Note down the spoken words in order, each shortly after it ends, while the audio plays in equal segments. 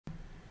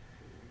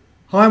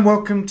Hi and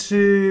welcome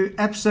to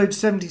episode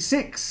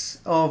 76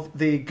 of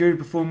the Guru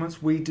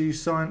Performance We Do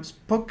Science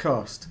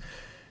podcast.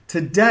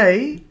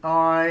 Today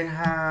I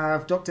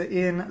have Dr.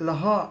 Ian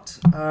Lahart.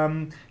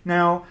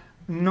 Now,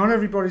 not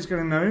everybody's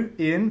going to know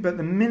Ian, but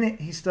the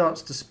minute he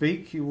starts to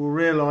speak, you will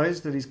realise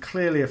that he's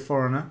clearly a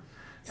foreigner.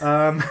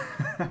 And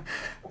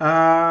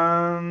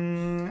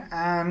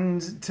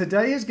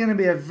today is going to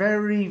be a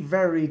very,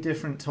 very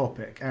different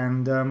topic,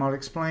 and I'll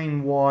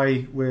explain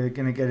why we're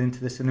going to get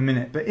into this in a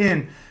minute. But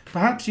Ian,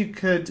 perhaps you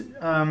could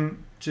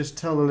just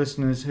tell the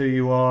listeners who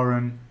you are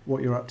and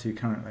what you're up to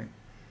currently.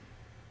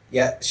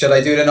 Yeah, shall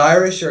I do it in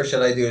Irish or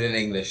shall I do it in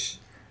English?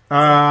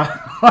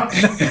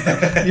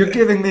 You're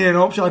giving me an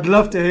option. I'd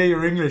love to hear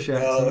your English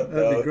accent.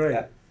 That'd be great.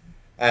 Yeah.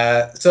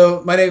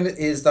 So my name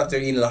is Dr.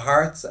 Ian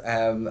Lahart.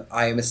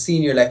 I am a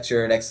senior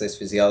lecturer in exercise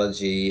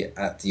physiology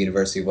at the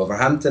University of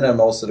Wolverhampton. I'm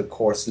also the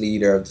course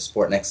leader of the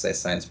Sport and Exercise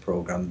Science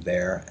program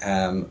there.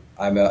 I'm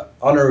an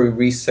honorary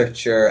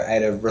researcher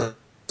out of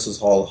Russell's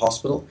Hall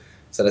Hospital,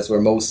 so that's where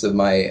most of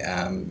my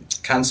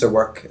cancer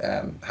work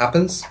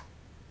happens.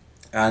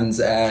 And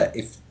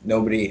if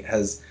nobody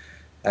has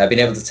been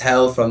able to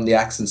tell from the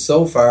accent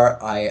so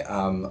far, I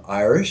am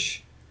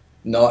Irish,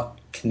 not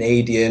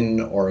Canadian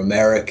or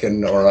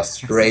American or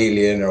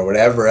Australian or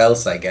whatever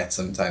else I get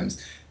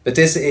sometimes. But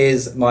this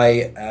is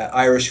my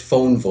Irish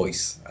phone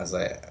voice, as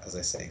I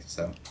say.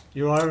 So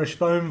your Irish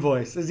phone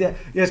voice,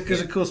 yes,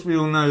 because of course we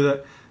all know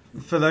that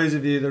for those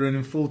of you that are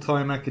in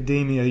full-time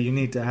academia, you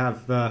need to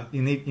have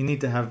you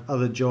need to have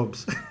other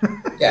jobs.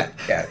 yeah.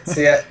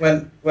 So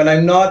when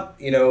I'm not,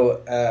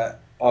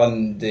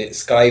 on the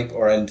Skype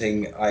or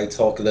anything, I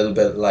talk a little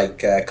bit like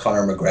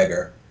Conor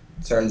McGregor.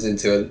 Turns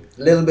into a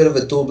little bit of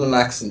a Dublin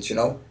accent,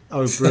 Oh,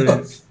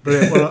 brilliant!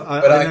 Brilliant. Well,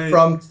 I'm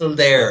from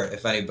Kildare.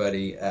 If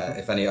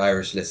any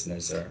Irish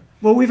listeners are.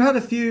 Well, we've had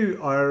a few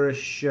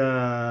Irish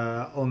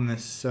on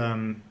this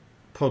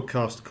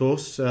podcast, of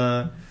course.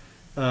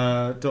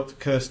 Dr.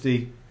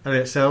 Kirsty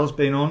Elliott-Sells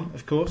been on,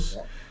 of course,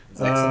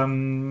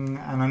 and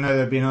I know there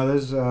have been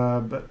others,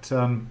 but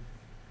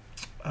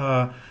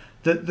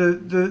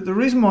the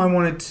reason why I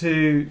wanted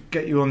to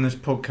get you on this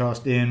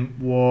podcast, Ian,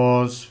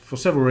 was for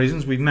several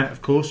reasons. We've met,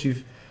 of course.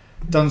 You've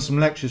done some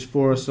lectures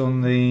for us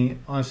on the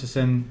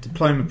ISSN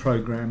diploma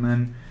program,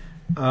 and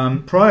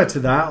prior to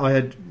that, I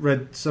had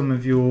read some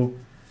of your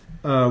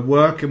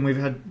work, and we've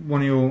had one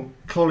of your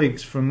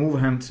colleagues from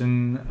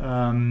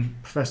Wolverhampton,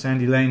 Professor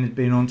Andy Lane, had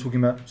been on talking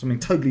about something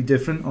totally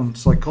different on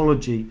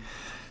psychology.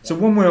 So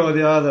one way or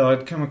the other,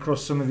 I'd come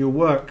across some of your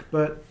work,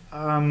 but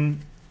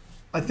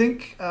I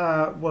think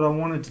what I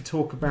wanted to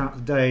talk about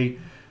today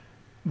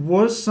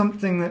was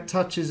something that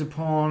touches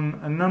upon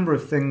a number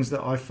of things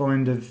that I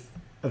find of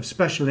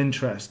special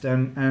interest,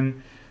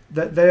 and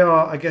that they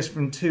are, I guess,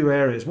 from two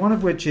areas. One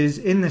of which is,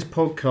 in this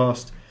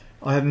podcast,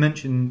 I have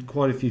mentioned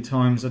quite a few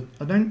times, I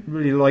don't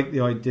really like the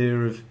idea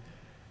of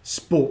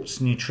sports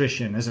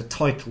nutrition as a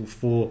title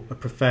for a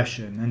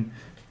profession, and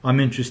I'm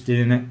interested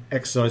in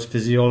exercise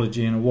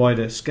physiology on a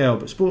wider scale,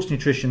 but sports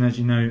nutrition, as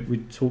you know, we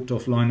talked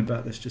offline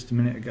about this just a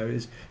minute ago,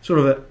 is sort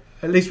of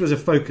at least was a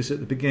focus at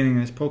the beginning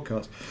of this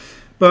podcast.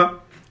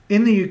 But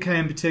in the UK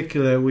in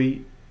particular,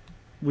 we've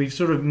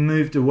sort of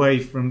moved away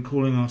from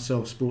calling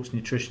ourselves sports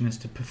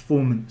nutritionists to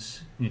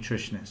performance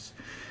nutritionists.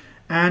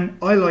 And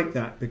I like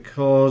that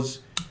because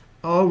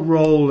our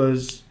role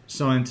as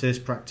scientists,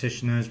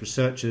 practitioners,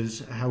 researchers,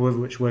 however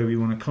which way we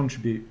want to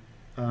contribute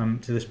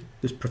to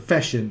this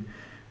profession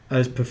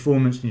as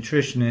performance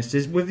nutritionists,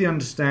 is with the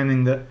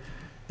understanding that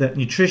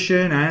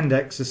nutrition and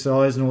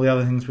exercise and all the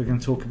other things we're going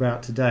to talk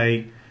about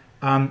today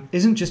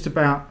isn't just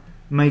about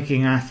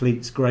making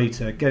athletes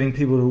greater, getting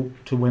people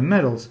to win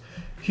medals.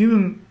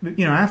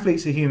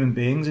 Athletes are human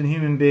beings, and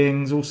human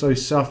beings also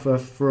suffer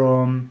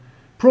from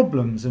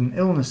problems and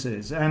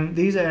illnesses, and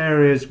these are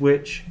areas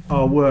which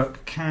our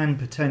work can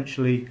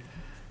potentially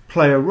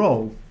play a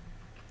role.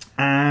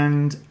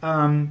 And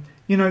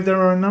there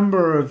are a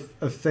number of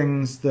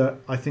things that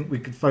I think we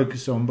could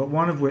focus on, but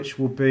one of which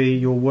will be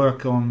your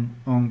work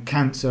on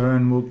cancer,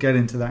 and we'll get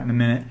into that in a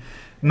minute.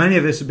 Many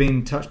of us have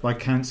been touched by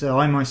cancer.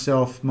 I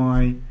myself,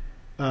 my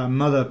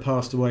mother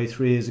passed away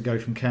 3 years ago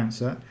from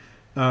cancer.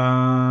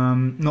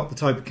 Not the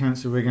type of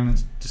cancer we're going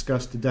to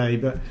discuss today,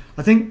 but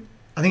I think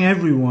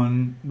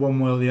everyone, one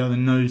way or the other,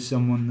 knows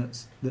someone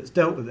that's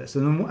dealt with this,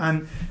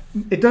 and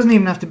it doesn't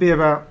even have to be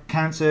about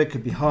cancer. It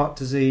could be heart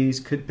disease,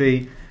 could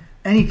be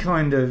any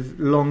kind of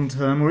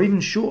long-term or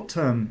even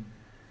short-term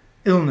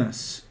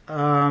illness.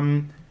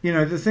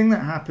 The thing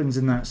that happens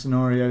in that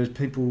scenario is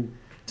people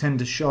tend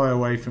to shy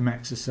away from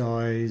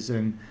exercise,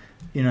 and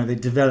they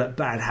develop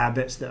bad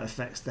habits that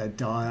affects their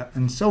diet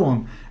and so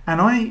on.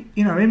 And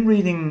in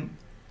reading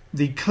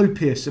the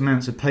copious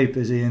amounts of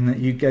papers, Ian, that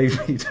you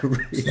gave me to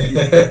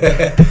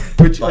read,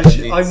 which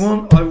I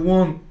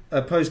want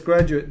a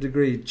postgraduate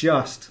degree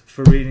just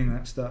for reading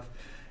that stuff.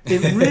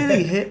 It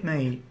really hit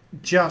me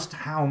just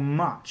how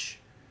much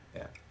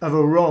of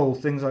a role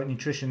things like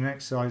nutrition and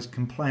exercise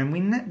can play. And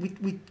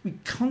we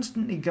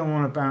constantly go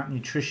on about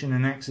nutrition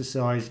and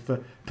exercise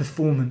for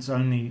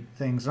performance-only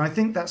things. And I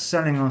think that's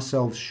selling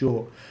ourselves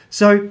short.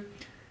 So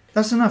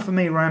that's enough for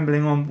me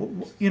rambling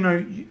on.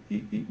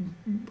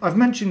 I've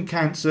mentioned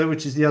cancer,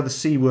 which is the other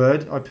C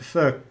word. I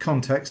prefer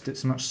context;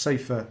 it's a much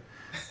safer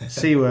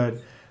C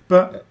word.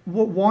 But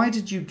why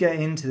did you get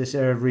into this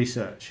area of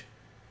research?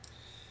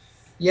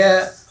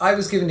 Yeah, I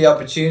was given the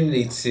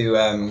opportunity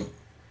to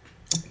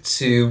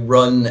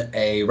run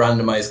a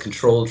randomized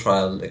control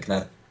trial looking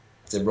at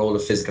the role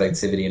of physical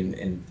activity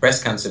in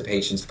breast cancer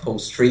patients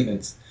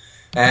post-treatment.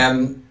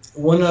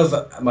 One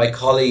of my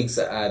colleagues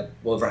at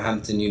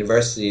Wolverhampton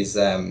University's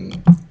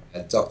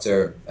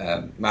Dr.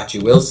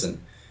 Matthew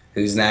Wilson,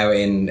 who's now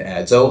in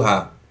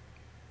Doha,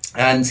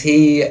 and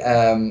he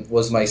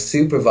was my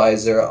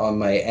supervisor on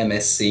my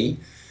MSc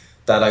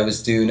that I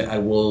was doing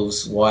at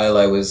Wolves while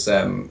I was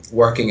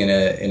working in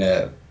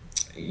a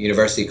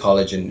university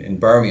college in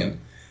Birmingham.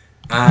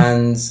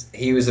 And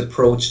he was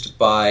approached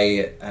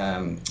by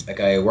a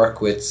guy I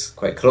work with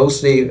quite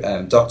closely,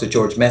 Dr.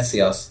 George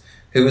Metzios,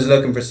 who was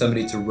looking for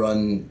somebody to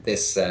run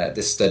this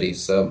study.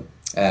 So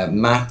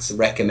Matt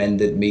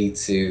recommended me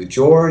to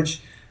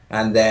George,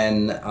 and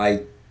then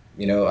I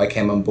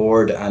came on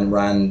board and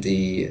ran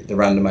the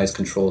randomized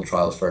control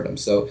trial for them.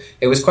 So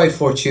it was quite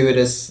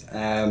fortuitous,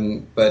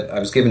 but I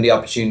was given the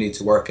opportunity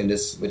to work with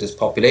this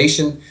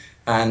population,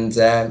 and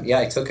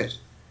I took it.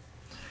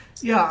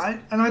 Yeah,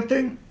 I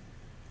think,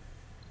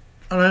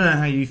 I don't know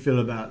how you feel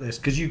about this,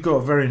 because you've got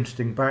a very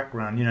interesting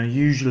background.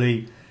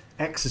 Usually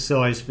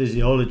exercise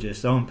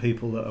physiologists aren't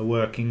people that are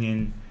working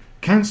in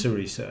cancer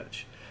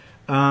research.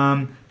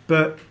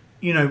 But,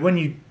 when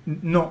you,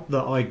 not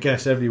that I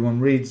guess everyone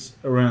reads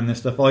around this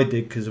stuff, I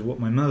did because of what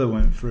my mother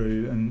went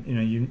through, and,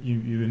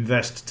 you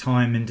invest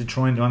time into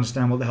trying to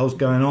understand what the hell's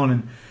going on,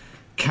 and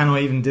can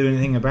I even do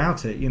anything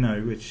about it,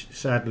 which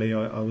sadly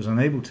I was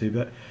unable to.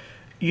 But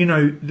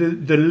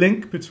the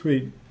link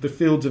between the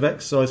fields of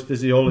exercise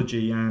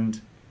physiology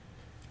and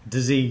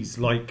disease,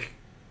 like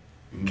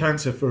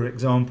cancer, for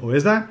example,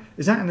 is that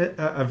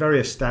a very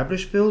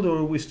established field, or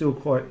are we still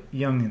quite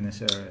young in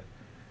this area?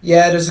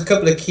 Yeah, there's a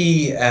couple of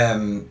key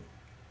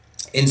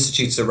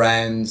institutes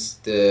around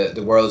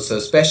the world. So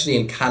especially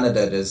in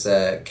Canada, there's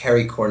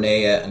Kerry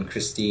Cornea and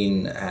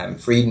Christine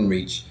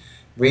Friedenreich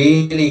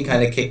really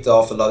kind of kicked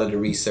off a lot of the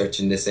research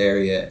in this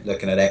area,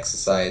 looking at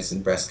exercise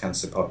in breast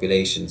cancer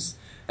populations.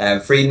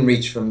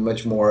 Friedenreich from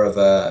much more of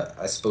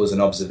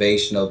an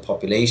observational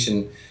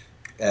population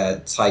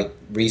type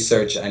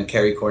research, and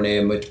Kerry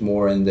Cornea much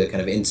more in the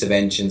kind of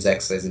interventions,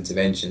 exercise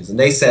interventions. And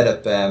they set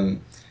up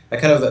a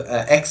kind of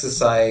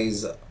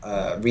exercise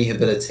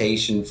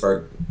rehabilitation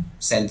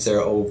center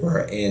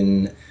over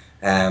in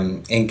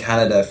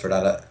Canada for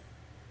that.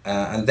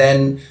 And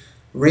then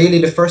really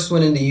the first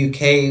one in the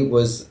UK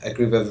was a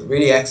group of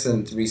really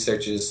excellent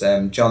researchers,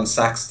 John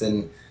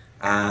Saxton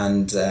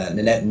and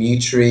Nanette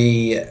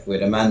Mutry,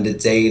 with Amanda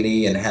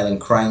Daly and Helen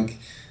Crank.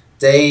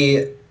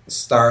 They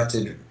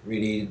started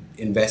really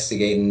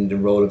investigating the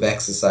role of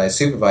exercise,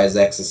 supervised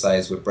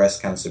exercise with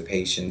breast cancer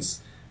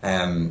patients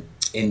in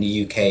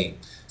the UK.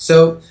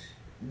 So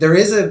there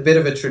is a bit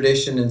of a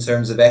tradition in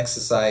terms of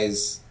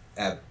exercise.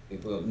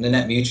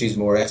 Nanette Mutry is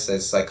more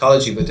exercise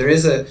psychology, but there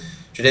is a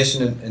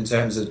tradition in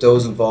terms of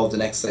those involved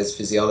in exercise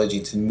physiology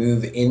to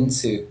move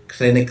into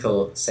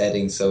clinical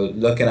settings. So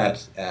looking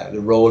at the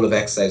role of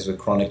exercise with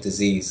chronic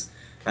disease,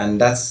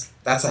 and that's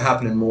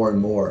happening more and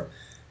more.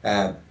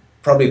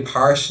 Probably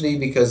partially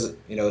because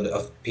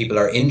people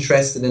are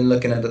interested in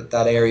looking at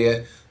that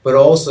area, but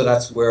also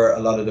that's where a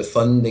lot of the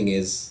funding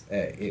is.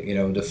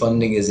 The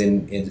funding is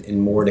in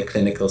more the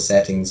clinical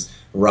settings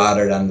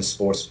rather than the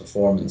sports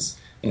performance.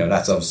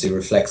 That obviously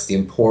reflects the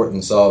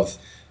importance of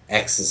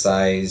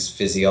exercise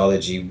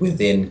physiology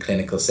within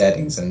clinical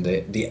settings, and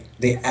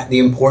the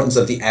importance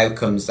of the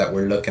outcomes that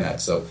we're looking at.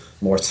 So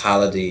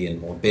mortality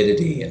and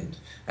morbidity and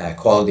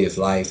quality of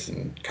life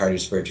and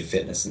cardiorespiratory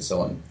fitness and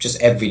so on.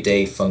 Just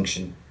everyday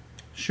function.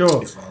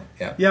 Sure.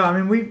 Yeah. Yeah.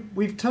 I mean,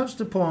 we've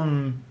touched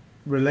upon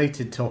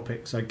related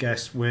topics, I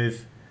guess,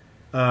 with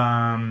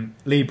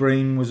Lee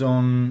Breen was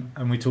on,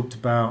 and we talked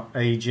about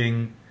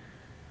aging.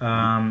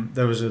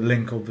 There was a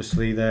link,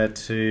 obviously, there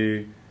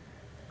to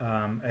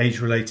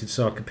age-related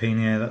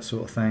sarcopenia, that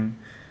sort of thing.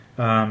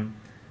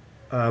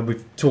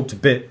 We've talked a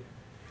bit,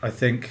 I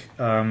think,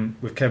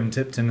 with Kevin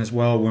Tipton as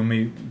well when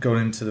we got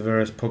into the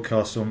various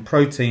podcasts on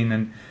protein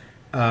and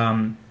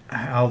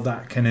how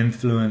that can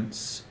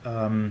influence.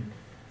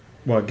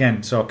 Again,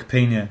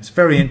 sarcopenia. It's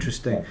very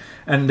interesting.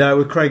 And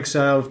with Craig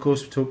Sale, of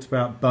course, we talked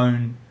about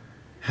bone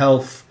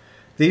health.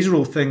 These are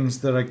all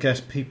things that I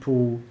guess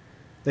people,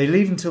 they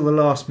leave until the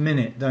last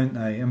minute, don't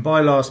they? And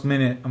by last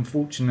minute,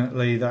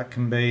 unfortunately, that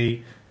can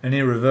be an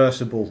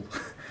irreversible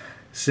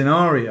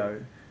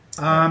scenario.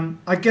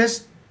 I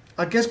guess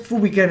before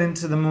we get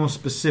into the more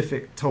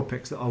specific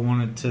topics that I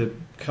wanted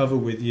to cover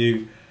with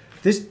you,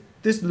 this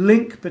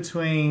link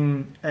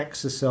between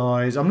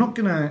exercise,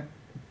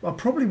 I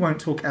probably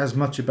won't talk as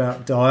much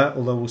about diet,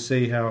 although we'll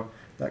see how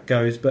that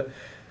goes. But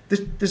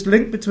this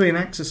link between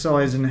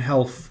exercise and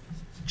health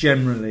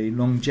generally,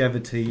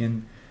 longevity,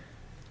 and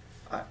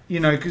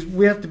because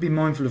we have to be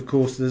mindful, of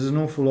course, there's an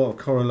awful lot of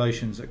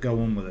correlations that go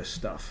on with this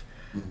stuff.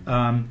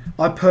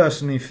 I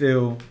personally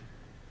feel,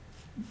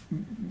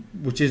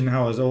 which isn't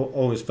how I've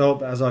always felt,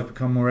 but as I've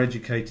become more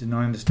educated and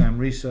I understand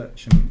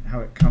research and how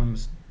it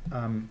comes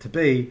to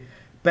be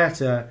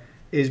better,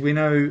 is we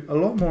know a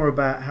lot more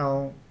about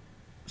how,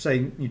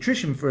 say,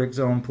 nutrition, for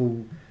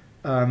example,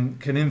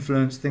 can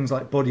influence things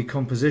like body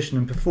composition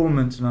and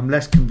performance, and I'm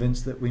less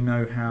convinced that we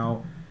know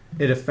how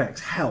it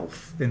affects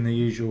health in the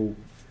usual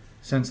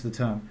sense of the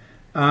term.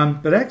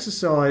 But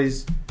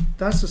exercise,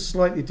 that's a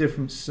slightly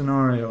different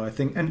scenario, I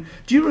think. And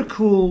do you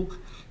recall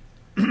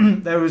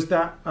there was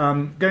that,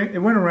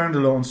 it went around a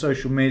lot on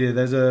social media,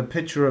 there's a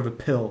picture of a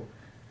pill,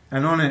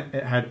 and on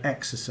it had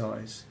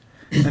exercise.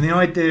 And the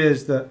idea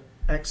is that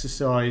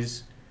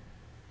exercise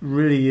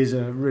really is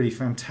a really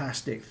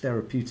fantastic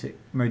therapeutic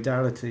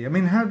modality. I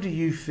mean, how do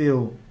you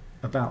feel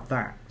about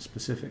that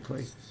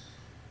specifically?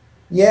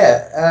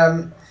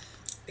 Yeah,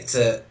 it's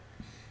a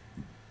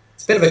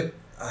bit of a,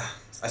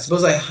 I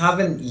suppose I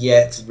haven't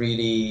yet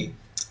really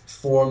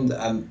formed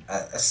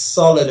a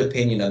solid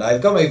opinion on it.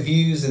 I've got my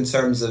views in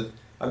terms of,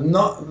 I'm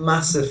not a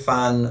massive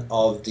fan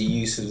of the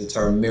use of the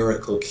term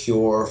miracle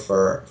cure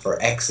for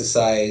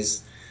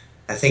exercise.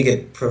 I think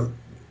it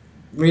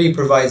really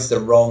provides the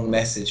wrong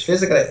message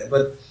physically.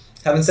 But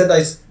having said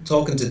that,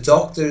 talking to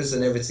doctors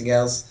and everything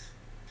else,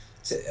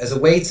 as a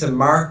way to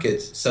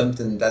market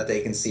something that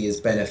they can see as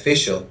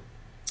beneficial,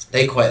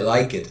 they quite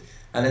like it.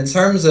 And in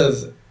terms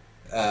of,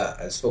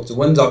 I spoke to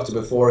one doctor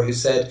before who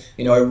said,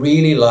 I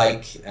really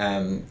like,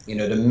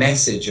 the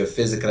message of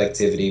physical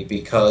activity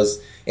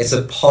because it's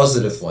a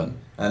positive one.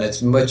 And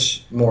it's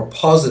much more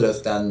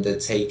positive than the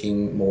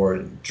taking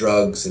more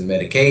drugs and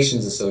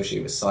medications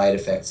associated with side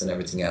effects and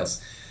everything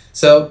else.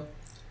 So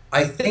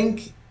I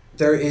think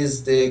there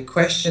is the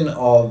question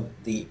of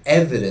the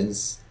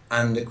evidence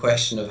and the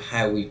question of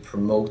how we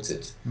promote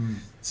it.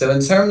 So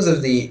in terms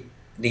of the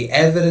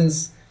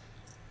evidence,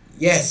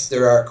 yes,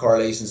 there are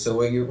correlations. So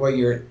what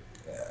you're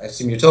I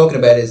assume you're talking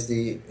about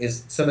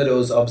is some of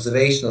those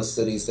observational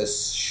studies that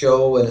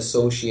show an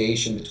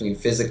association between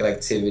physical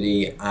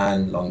activity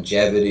and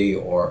longevity,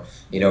 or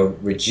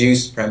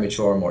reduced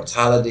premature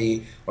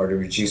mortality, or the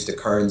reduced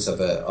occurrence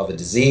of a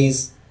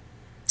disease.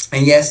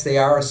 And yes, they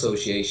are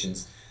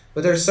associations,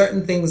 but there are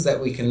certain things that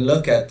we can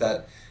look at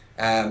that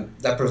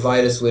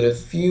provide us with a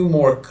few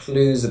more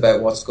clues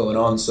about what's going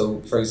on.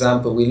 So, for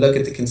example, we look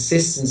at the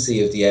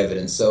consistency of the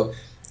evidence. So,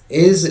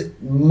 is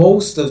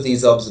most of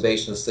these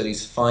observational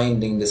studies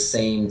finding the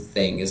same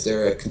thing? Is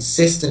there a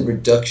consistent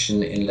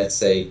reduction in, let's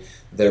say,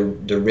 the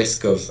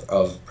risk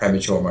of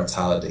premature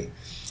mortality?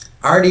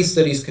 Are these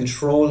studies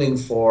controlling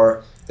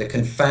for the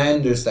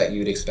confounders that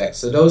you'd expect?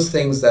 So those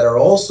things that are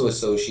also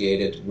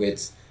associated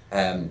with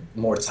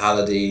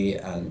mortality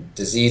and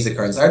disease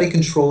occurrence, are they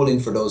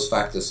controlling for those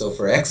factors? So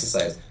for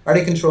exercise, are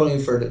they controlling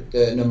for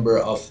the number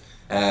of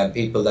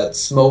people that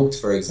smoked,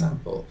 for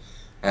example?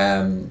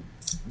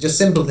 Just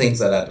simple things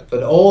like that.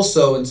 But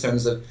also in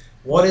terms of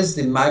what is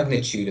the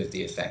magnitude of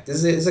the effect?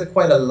 Is it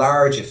quite a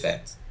large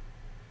effect?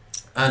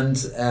 And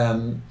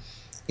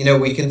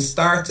we can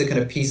start to kind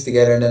of piece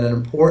together, and then an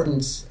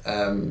important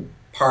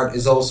part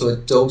is also a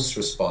dose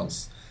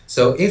response.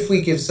 So if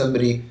we give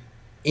somebody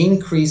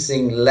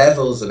increasing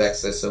levels of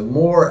exercise, so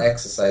more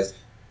exercise,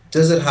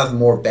 does it have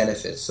more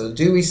benefits? So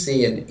do we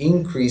see an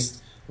increased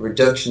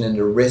reduction in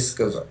the risk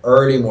of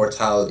early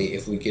mortality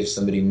if we give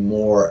somebody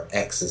more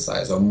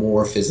exercise or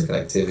more physical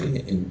activity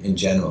in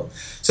general?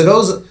 So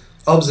those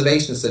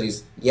observational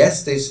studies,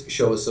 yes, they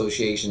show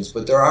associations,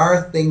 but there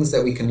are things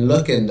that we can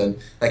look in them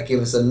that give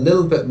us a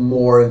little bit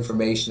more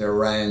information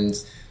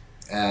around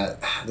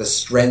the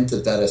strength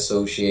of that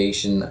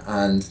association.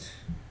 And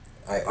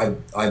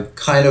I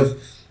kind of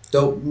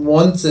don't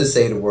want to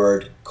say the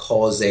word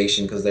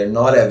causation because they're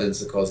not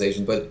evidence of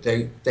causation, but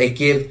they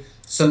give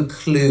some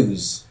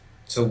clues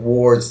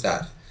towards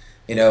that,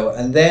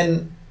 and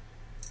then,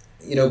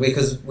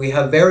 because we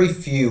have very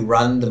few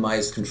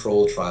randomized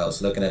control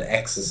trials looking at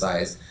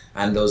exercise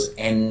and those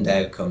end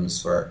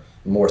outcomes for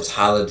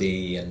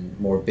mortality and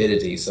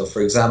morbidity. So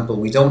for example,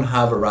 we don't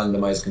have a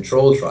randomized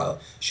control trial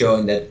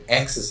showing that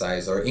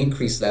exercise or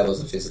increased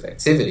levels of physical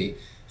activity,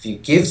 if you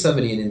give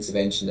somebody an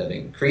intervention that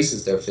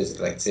increases their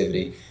physical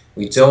activity,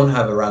 we don't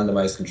have a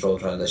randomized control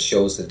trial that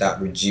shows that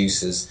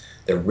reduces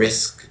the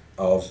risk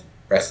of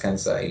breast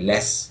cancer,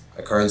 less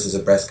occurrences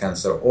of breast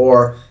cancer,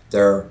 or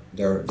their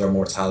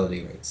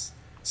mortality rates.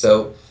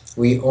 So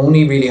we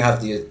only really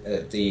have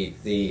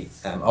the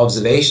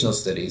observational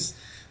studies,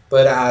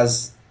 but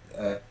as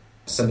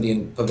somebody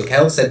in public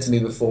health said to me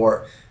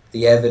before,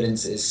 the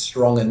evidence is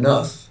strong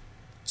enough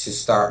to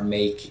start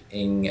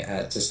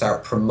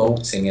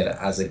promoting it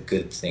as a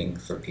good thing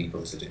for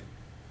people to do.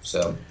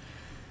 So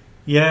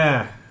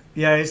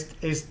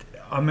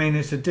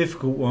it's a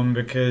difficult one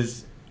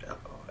because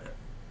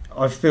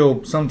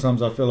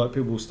sometimes I feel like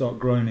people start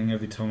groaning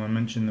every time I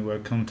mention the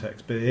word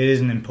context, but it is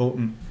an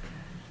important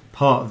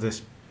part of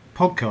this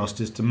podcast,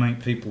 is to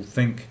make people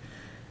think,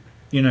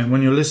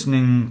 when you're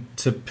listening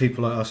to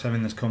people like us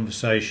having this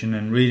conversation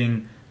and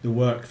reading the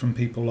work from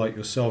people like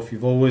yourself,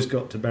 you've always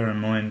got to bear in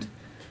mind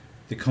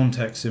the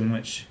context in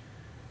which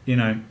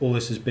all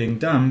this is being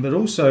done, but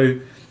also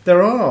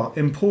there are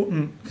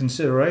important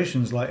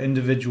considerations like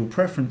individual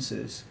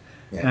preferences,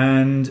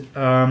 and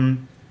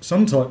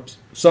sometimes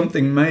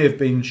something may have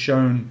been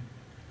shown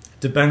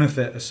to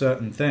benefit a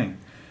certain thing,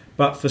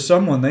 but for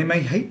someone they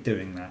may hate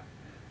doing that,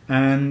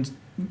 and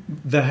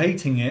the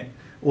hating it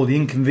or the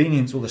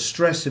inconvenience or the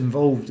stress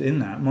involved in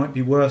that might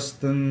be worse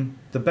than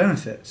the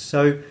benefits.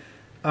 So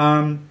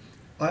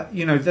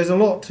there's a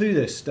lot to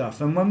this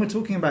stuff, and when we're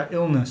talking about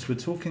illness, we're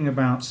talking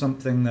about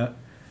something that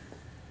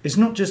it's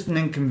not just an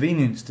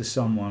inconvenience to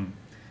someone.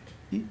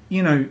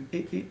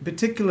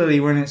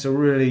 Particularly when it's a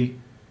really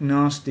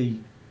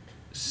nasty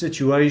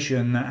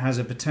situation that has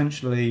a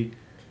potentially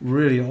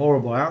really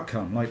horrible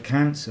outcome, like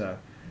cancer.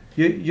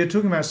 You're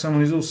talking about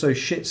someone who's also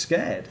shit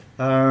scared.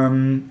 I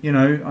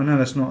know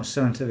that's not a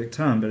scientific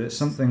term, but it's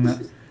something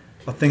that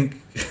I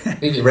think... I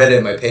think you read it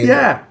in my paper.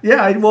 Yeah,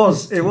 it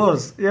was,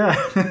 yeah.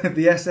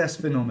 The SS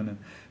phenomenon.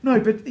 No,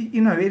 but,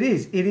 it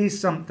is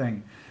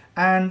something.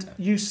 And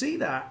you see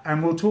that,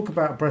 and we'll talk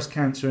about breast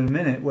cancer in a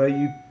minute,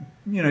 where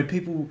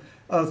people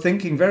are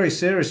thinking very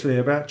seriously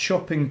about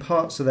chopping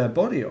parts of their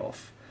body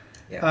off,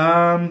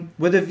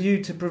 with a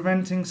view to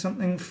preventing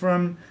something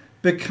from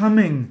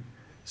becoming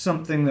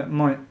something that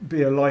might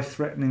be a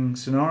life-threatening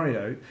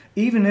scenario,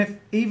 even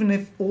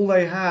if all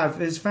they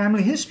have is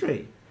family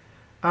history.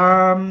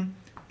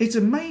 It's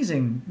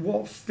amazing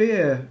what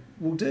fear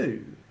will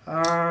do.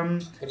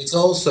 But it's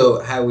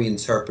also how we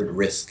interpret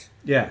risk.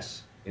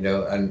 Yes.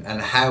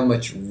 And how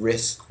much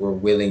risk we're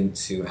willing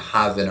to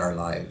have in our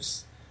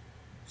lives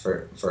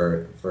for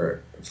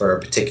a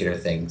particular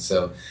thing.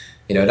 So,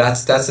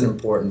 that's an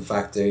important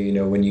factor.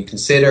 When you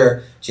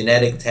consider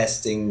genetic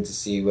testing to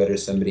see whether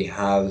somebody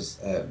has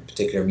a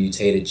particular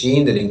mutated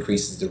gene that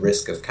increases the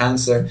risk of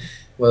cancer,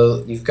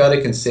 well, you've got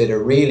to consider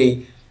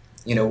really,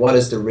 what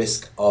is the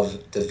risk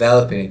of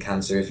developing a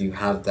cancer if you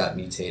have that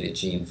mutated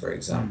gene, for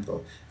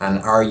example, and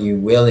are you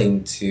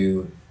willing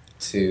to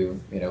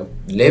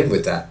live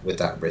with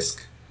that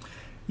risk?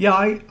 Yeah,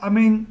 I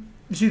mean,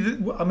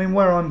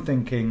 where I'm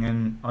thinking,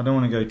 and I don't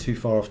want to go too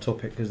far off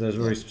topic because there's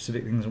very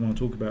specific things I want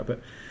to talk about,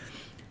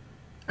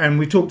 and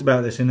we've talked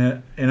about this in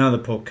other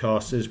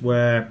podcasts, is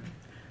where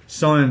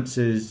science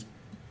is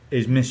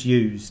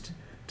misused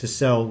to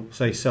sell,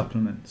 say,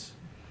 supplements,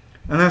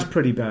 and that's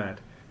pretty bad.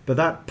 But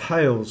that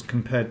pales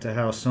compared to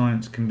how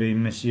science can be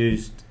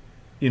misused,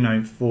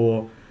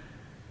 for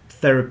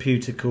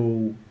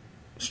therapeutical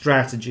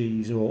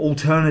strategies or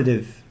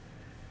alternative,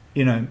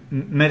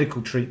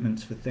 medical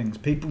treatments for things.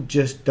 People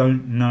just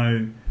don't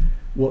know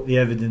what the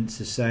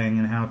evidence is saying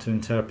and how to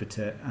interpret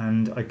it.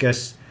 And I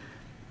guess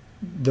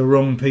the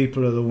wrong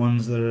people are the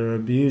ones that are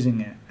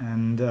abusing it.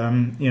 And,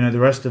 the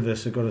rest of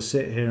us have got to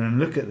sit here and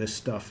look at this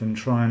stuff and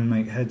try and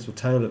make heads or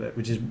tail of it,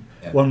 which is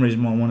one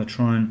reason why I want to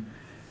try and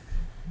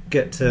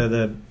get to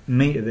the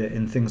meat of it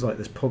in things like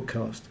this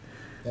podcast.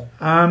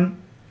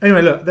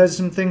 Anyway, look, there's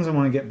some things I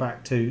want to get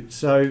back to.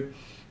 So,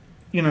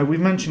 we've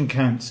mentioned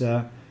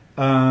cancer.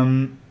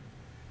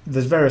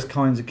 There's various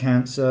kinds of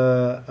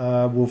cancer.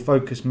 We'll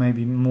focus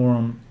maybe more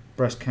on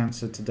breast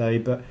cancer today,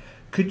 but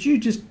could you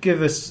just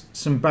give us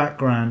some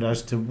background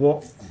as to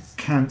what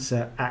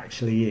cancer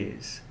actually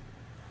is?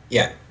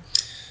 Yeah.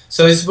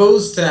 So I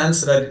suppose to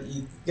answer that,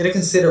 you got to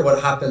consider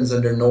what happens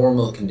under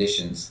normal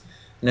conditions.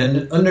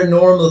 And under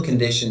normal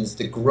conditions,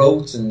 the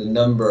growth and the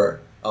number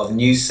of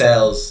new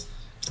cells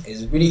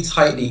is really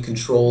tightly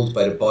controlled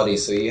by the body.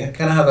 So you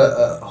kind of have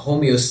a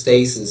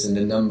homeostasis in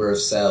the number of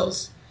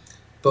cells.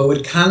 But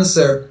with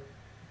cancer,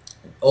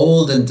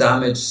 old and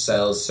damaged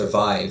cells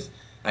survive,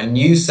 and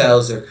new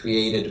cells are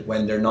created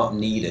when they're not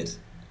needed.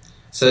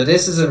 So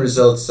this is a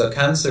result. So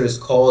cancer is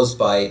caused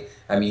by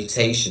a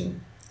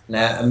mutation.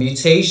 Now, a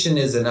mutation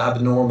is an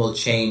abnormal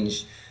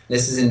change.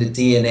 This is in the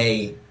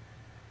DNA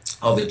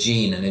of a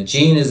gene, and a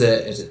gene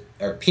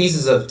are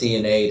pieces of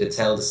DNA that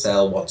tell the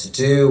cell what to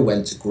do,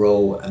 when to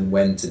grow, and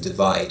when to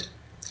divide.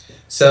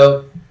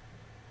 So,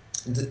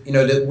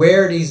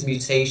 where these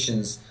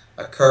mutations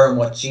occur and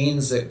what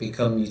genes that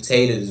become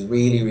mutated is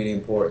really, really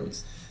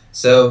important.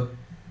 So,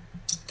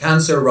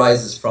 cancer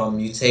arises from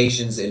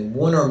mutations in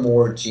one or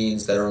more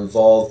genes that are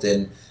involved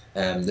in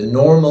the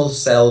normal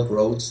cell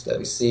growth that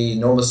we see,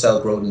 normal cell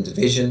growth and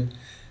division,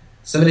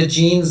 some of the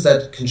genes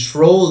that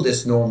control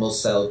this normal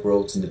cell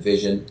growth and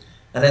division,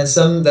 and then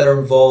some that are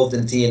involved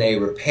in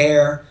DNA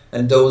repair,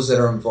 and those that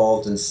are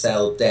involved in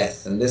cell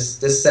death. And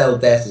this cell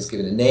death is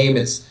given a name.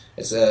 It's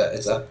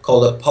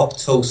called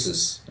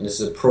apoptosis, and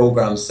this is a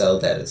programmed cell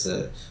death.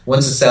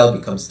 Once a cell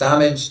becomes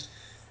damaged,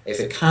 if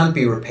it can't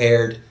be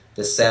repaired,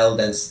 the cell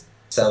then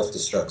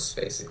self-destructs,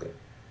 basically.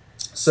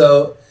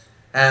 So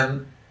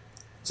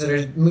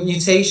there's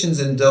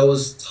mutations in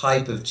those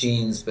type of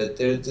genes, but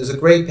there's a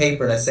great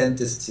paper, and I sent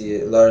this to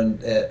you, Lauren,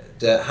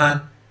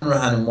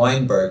 Hanrahan and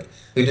Weinberg,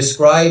 who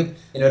describe,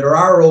 there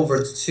are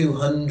over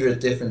 200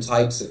 different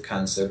types of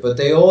cancer, but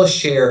they all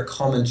share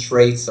common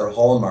traits or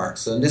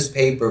hallmarks. So in this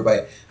paper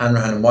by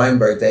Hanrahan and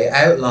Weinberg, they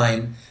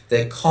outline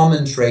the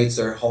common traits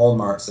or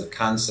hallmarks of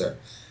cancer.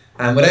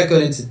 And without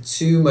going into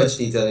too much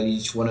detail in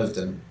each one of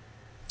them,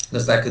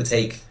 because that could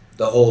take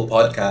the whole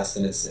podcast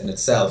in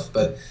itself.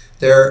 But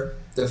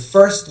the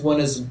first one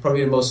is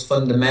probably the most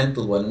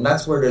fundamental one, and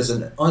that's where there's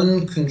an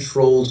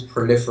uncontrolled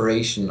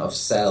proliferation of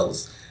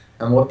cells.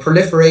 And what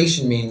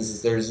proliferation means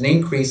is there's an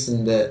increase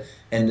in the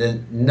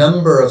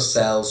number of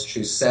cells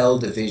through cell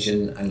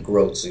division and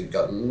growth. So you've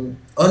got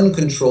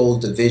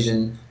uncontrolled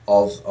division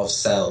of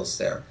cells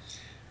there.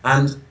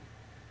 And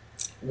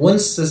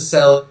once the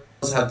cells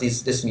have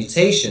this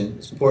mutation,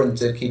 it's important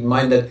to keep in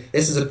mind that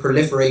this is a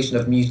proliferation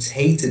of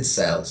mutated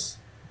cells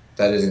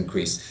that is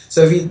increased.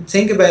 So if you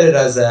think about it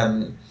as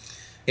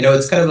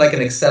it's kind of like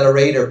an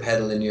accelerator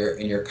pedal in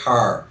your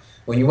car.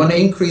 When you want to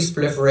increase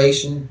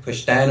proliferation,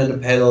 push down on the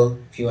pedal.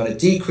 If you want to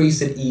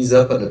decrease it, ease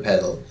up on the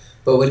pedal.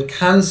 But with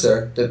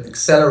cancer, the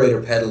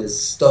accelerator pedal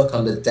is stuck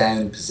on the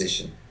down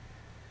position.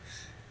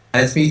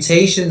 And it's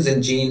mutations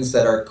in genes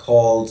that are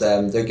called,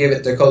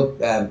 they're called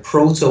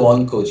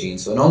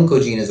proto-oncogenes. So an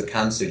oncogene is a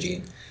cancer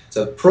gene.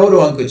 So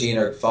proto-oncogene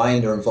are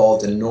fine, they're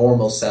involved in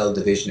normal cell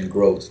division and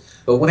growth.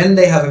 But when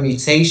they have a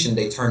mutation,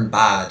 they turn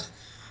bad.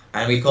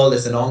 And we call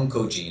this an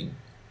oncogene.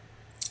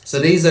 So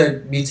these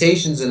are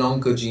mutations in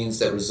oncogenes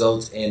that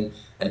result in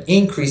an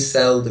increased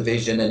cell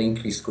division and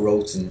increased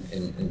growth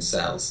in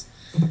cells.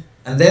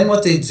 And then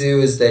what they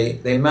do is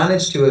they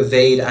manage to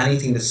evade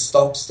anything that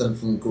stops them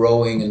from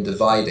growing and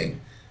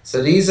dividing.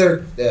 So these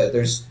are,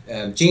 there's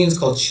genes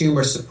called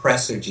tumor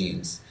suppressor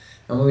genes.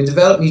 And when we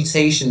develop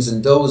mutations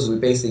in those, we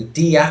basically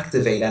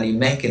deactivate any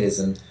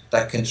mechanism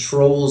that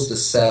controls the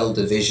cell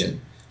division.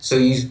 So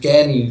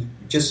you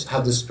just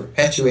have this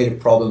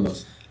perpetuated problem of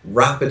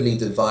rapidly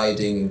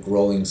dividing and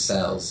growing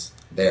cells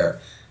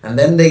there. And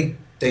then they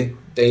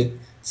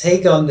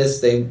take on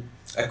this, they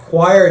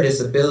acquire this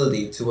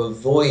ability to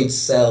avoid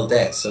cell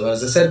death. So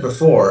as I said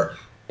before,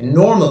 in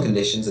normal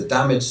conditions, a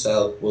damaged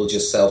cell will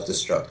just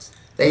self-destruct.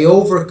 They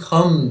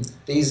overcome,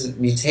 these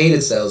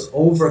mutated cells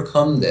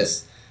overcome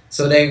this,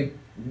 so they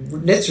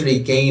literally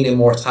gain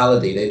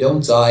immortality. They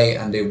don't die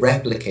and they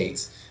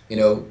replicate,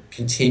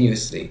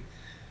 continuously.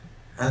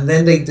 And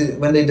then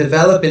when they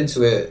develop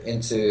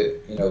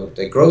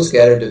they grow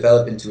together,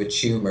 develop into a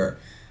tumor.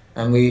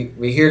 And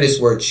we hear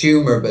this word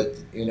tumor, but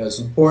it's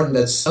important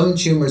that some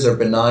tumors are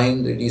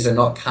benign. These are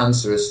not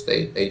cancerous.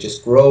 They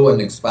just grow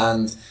and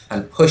expand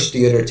and push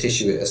the other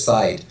tissue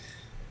aside.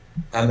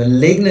 A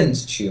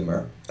malignant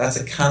tumor, that's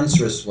a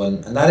cancerous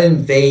one, and that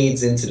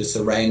invades into the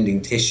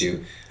surrounding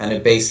tissue, and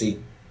it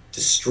basically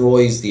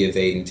destroys the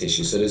invading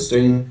tissue. So there's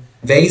the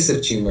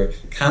invasive tumor,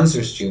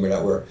 cancerous tumor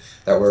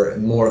that we're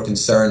more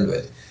concerned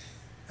with.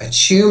 A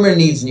tumor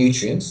needs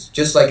nutrients,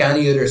 just like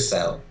any other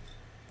cell.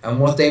 And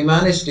what they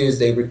manage to do is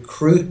they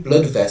recruit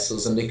blood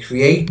vessels, and they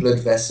create blood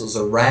vessels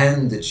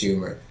around the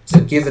tumor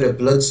to give it a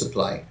blood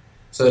supply.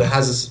 So it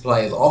has a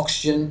supply of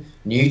oxygen,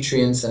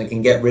 nutrients, and it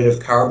can get rid of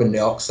carbon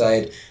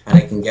dioxide, and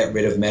it can get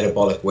rid of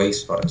metabolic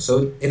waste products.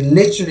 So it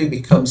literally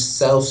becomes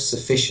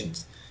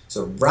self-sufficient.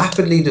 So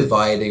rapidly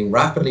dividing,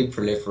 rapidly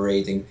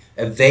proliferating,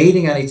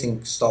 evading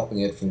anything stopping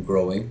it from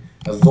growing,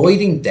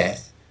 avoiding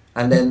death,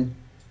 and then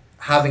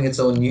having its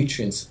own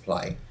nutrient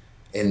supply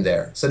in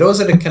there. So those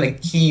are the kind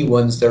of key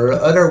ones. There are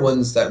other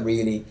ones that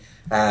really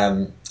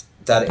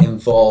that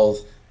involve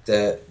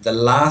the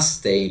last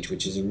stage,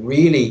 which is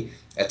really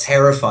a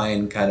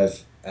terrifying kind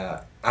of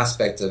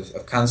aspect of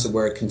cancer,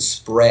 where it can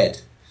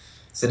spread.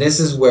 So this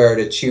is where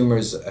the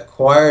tumors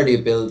acquire the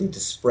ability to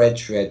spread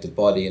throughout the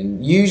body,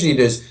 and usually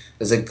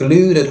there's a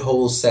glue that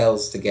holds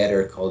cells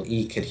together called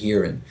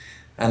E-cadherin,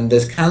 and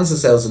the cancer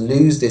cells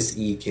lose this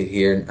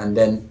E-cadherin, and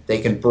then they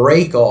can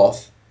break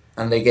off,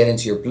 and they get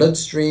into your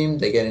bloodstream,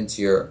 they get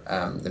into your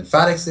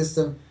lymphatic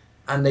system,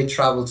 and they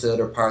travel to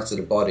other parts of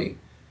the body.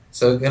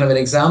 So kind of an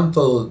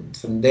example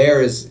from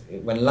there is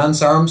when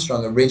Lance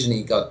Armstrong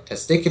originally got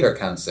testicular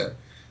cancer,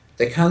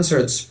 the cancer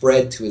had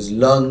spread to his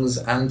lungs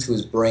and to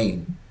his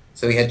brain.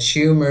 So he had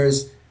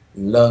tumors,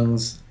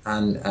 lungs,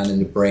 and in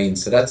the brain.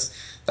 So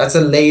that's a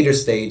later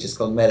stage. It's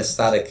called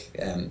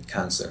metastatic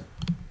cancer.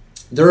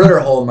 There are other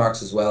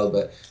hallmarks as well,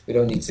 but we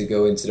don't need to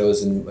go into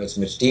those in as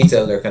much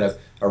detail. They're kind of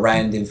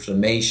around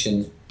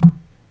inflammation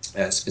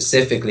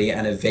specifically,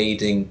 and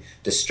evading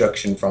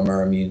destruction from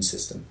our immune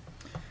system.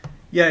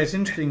 Yeah, it's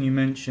interesting you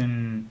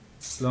mention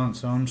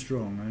Lance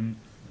Armstrong, and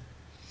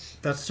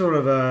that's sort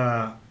of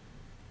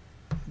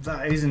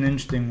that is an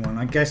interesting one.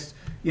 I guess,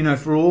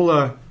 for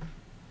all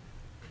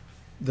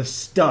the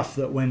stuff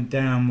that went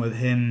down with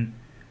him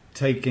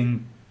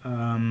taking,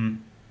 or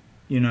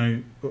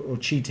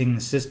cheating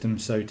the system,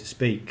 so to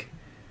speak,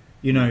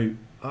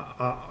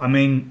 I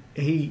mean,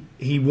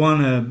 he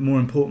won a more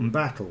important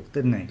battle,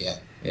 didn't he?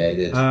 Yeah, he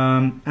did.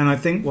 And I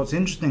think what's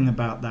interesting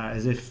about that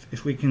is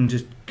if we can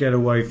just get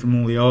away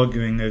from all the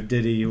arguing of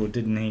did he or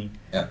didn't he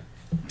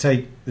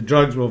take the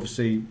drugs,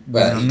 obviously,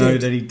 I know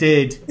that he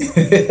did,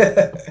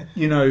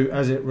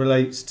 as it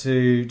relates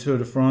to Tour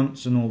de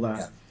France and all that.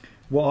 Yeah.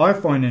 What I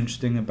find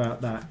interesting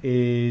about that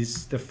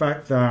is the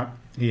fact that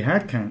he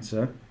had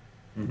cancer,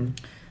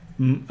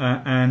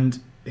 and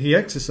he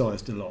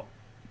exercised a lot.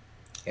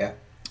 Yeah.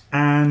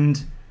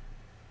 And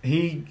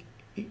he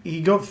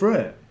got through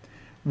it.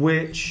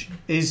 which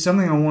is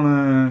something I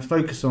want to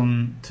focus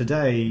on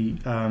today.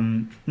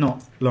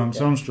 Not Lance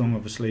Armstrong,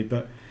 obviously,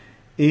 but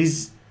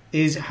is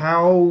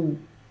how,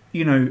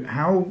 you know,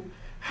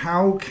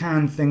 how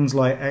can things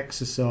like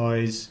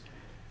exercise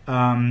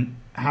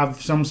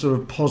have some sort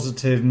of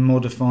positive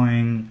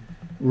modifying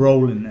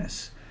role in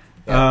this?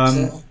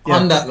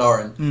 On that,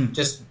 Lauren,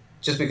 just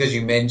because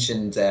you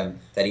mentioned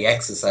that he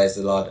exercised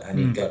a lot and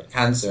he got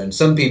cancer, and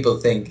some people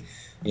think,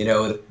 you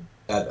know,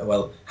 that,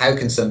 well, how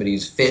can somebody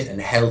who's fit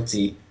and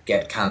healthy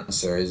get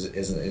cancer? Is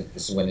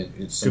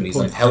when somebody's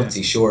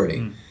unhealthy, surely.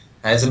 And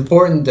it's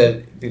important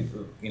that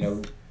people, you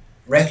know,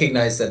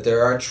 recognize that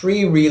there are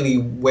three really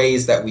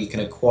ways that we can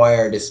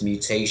acquire this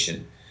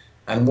mutation.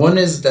 And one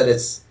is that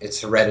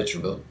it's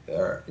hereditary,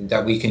 or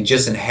that we can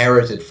just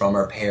inherit it from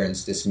our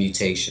parents, this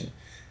mutation.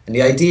 And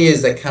the idea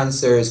is that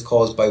cancer is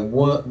caused by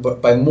more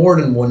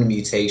than one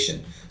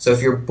mutation. So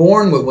if you're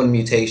born with one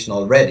mutation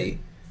already,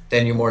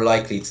 then you're more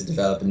likely to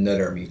develop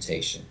another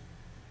mutation.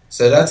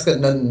 So that's got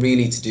nothing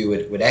really to do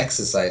with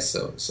exercise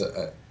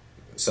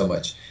so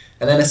much.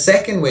 And then a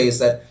second way is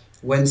that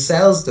when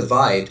cells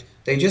divide,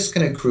 they just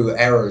can accrue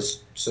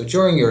errors. So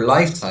during your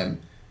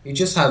lifetime, you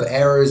just have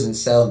errors in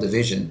cell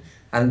division,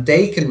 and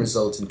they can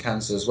result in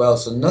cancer as well.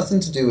 So nothing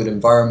to do with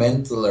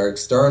environmental or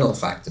external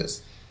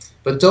factors.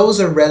 But those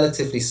are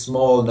relatively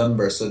small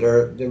numbers. So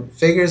the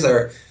figures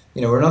are,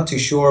 you know, we're not too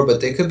sure, but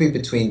they could be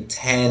between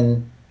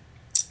 10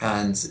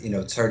 and, you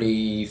know,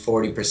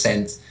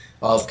 30-40%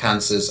 of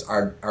cancers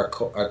are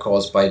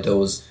caused by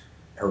those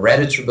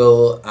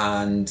hereditary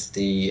and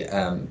the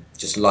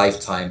just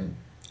lifetime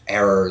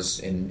errors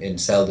in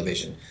cell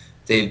division.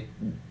 The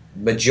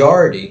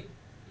majority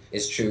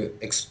is through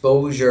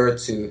exposure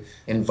to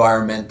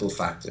environmental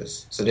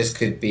factors. So this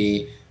could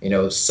be, you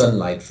know,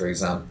 sunlight, for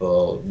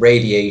example,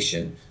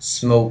 radiation,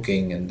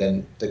 smoking, and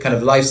then the kind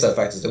of lifestyle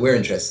factors that we're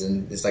interested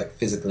in is like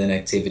physical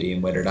inactivity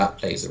and whether that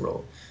plays a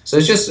role. So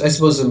it's just, I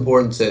suppose,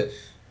 important to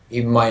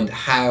keep in mind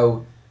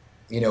how,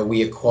 you know,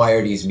 we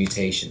acquire these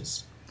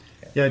mutations.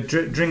 Yeah,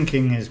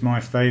 drinking is my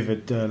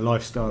favoured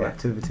lifestyle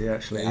activity,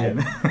 actually.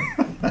 Yeah.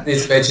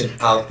 It's mentioned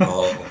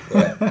alcohol.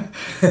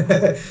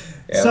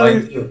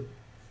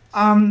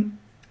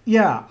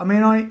 Yeah, I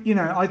mean,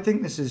 I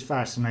think this is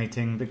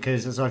fascinating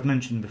because, as I've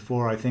mentioned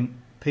before, I think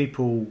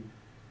people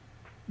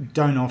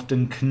don't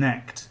often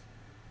connect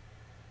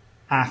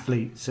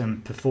athletes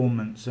and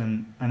performance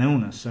and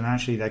illness, and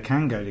actually they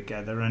can go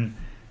together. And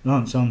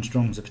Lance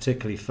Armstrong's a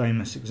particularly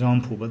famous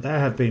example, but there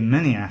have been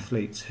many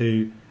athletes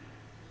who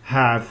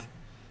have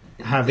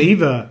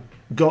either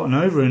gotten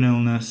over an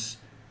illness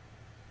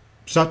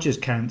such as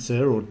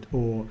cancer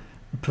or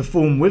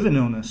perform with an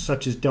illness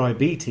such as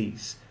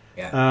diabetes.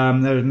 Yeah.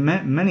 There are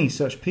many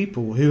such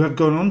people who have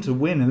gone on to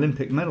win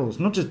Olympic medals,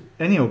 not just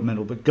any old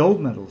medal, but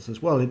gold medals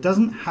as well. It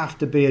doesn't have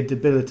to be a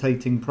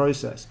debilitating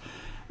process.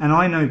 And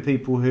I know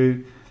people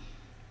who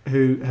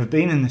have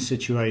been in this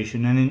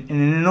situation, and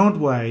in an odd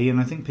way, and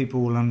I think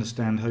people will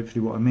understand hopefully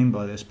what I mean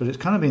by this, but it's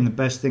kind of been the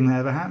best thing that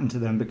ever happened to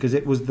them, because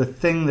it was the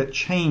thing that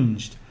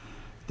changed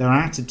their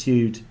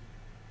attitude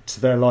to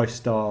their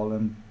lifestyle,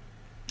 and,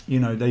 you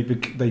know,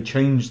 they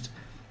changed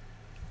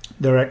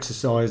their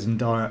exercise and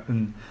diet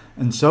and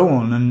so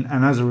on,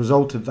 and as a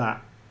result of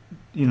that,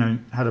 you know,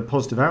 had a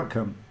positive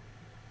outcome.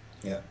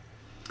 Yeah.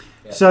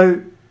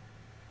 So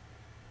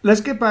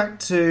let's get back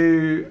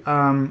to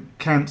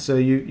cancer.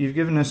 You've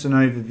given us an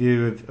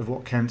overview of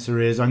what cancer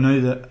is. I know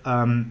that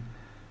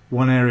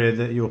one area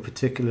that you're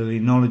particularly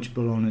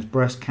knowledgeable on is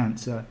breast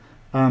cancer.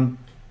 I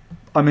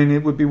mean,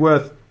 it would be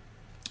worth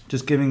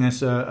just giving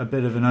us a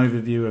bit of an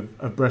overview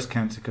of breast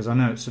cancer, because I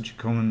know it's such a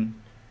common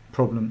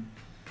problem.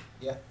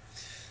 Yeah.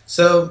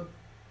 So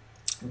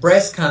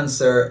breast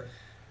cancer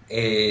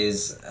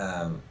is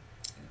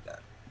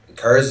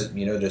occurs,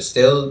 you know, there's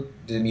still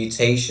the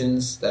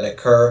mutations that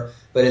occur,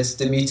 but it's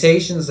the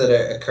mutations that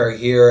occur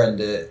here, and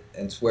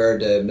it's where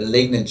the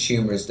malignant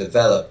tumors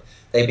develop.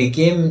 They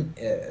begin,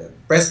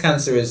 breast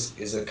cancer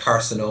is a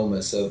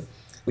carcinoma, so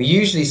we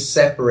usually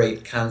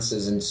separate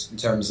cancers in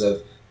terms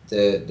of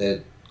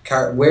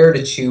where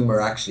the tumor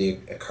actually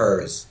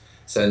occurs.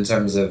 So in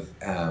terms of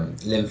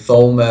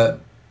lymphoma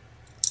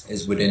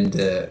is within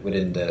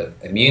the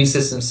immune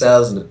system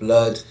cells in the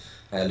blood,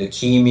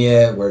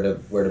 leukemia where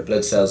the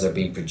blood cells are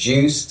being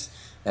produced,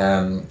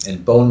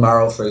 in bone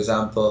marrow, for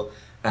example.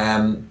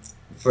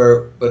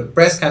 But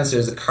breast cancer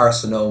is a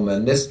carcinoma,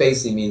 and this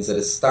basically means that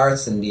it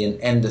starts in the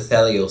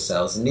endothelial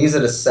cells, and these are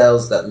the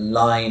cells that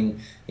line,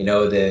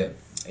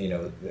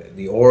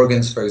 the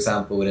organs, for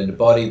example, within the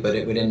body.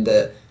 But within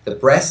the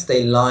breast,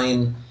 they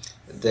line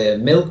the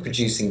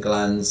milk-producing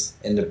glands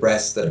in the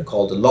breast that are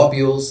called the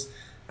lobules,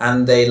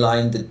 and they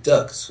line the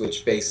ducts,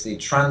 which basically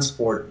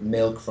transport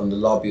milk from the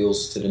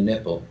lobules to the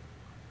nipple.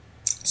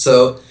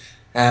 So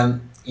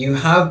you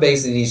have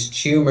basically these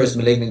tumors,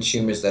 malignant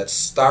tumors, that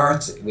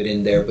start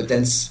within there, but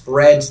then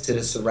spread to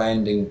the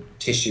surrounding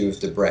tissue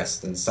of the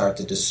breast and start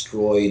to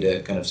destroy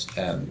the kind of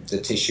the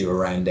tissue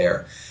around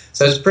there.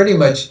 So it's pretty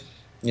much,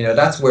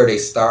 that's where they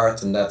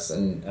start, and that's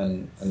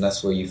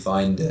where you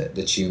find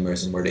the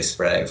tumors and where they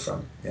spread out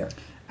from. Yeah.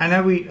 And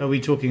are we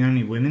talking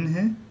only women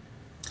here?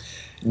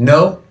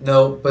 No,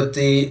 but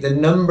the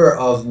number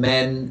of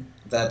men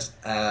that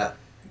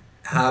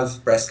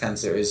have breast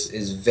cancer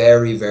is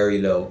very, very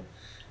low.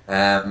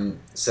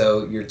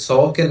 So you're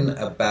talking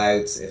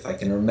about, if I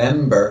can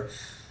remember,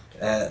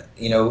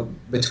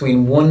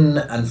 between 1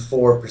 and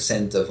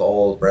 4% of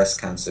all breast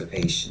cancer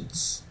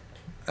patients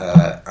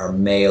are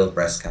male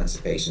breast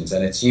cancer patients,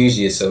 and it's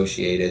usually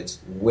associated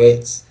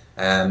with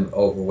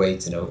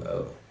overweight and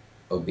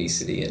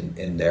obesity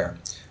in there.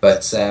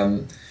 But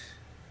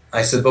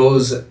I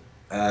suppose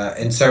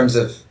in terms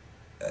of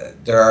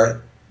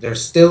there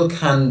still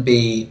can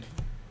be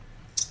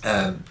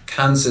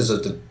cancers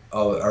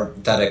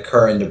that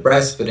occur in the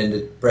breast, but in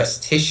the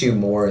breast tissue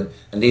more,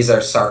 and these are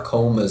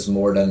sarcomas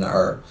more than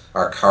our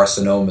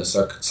carcinomas.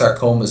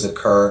 Sarcomas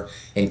occur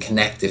in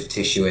connective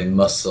tissue, in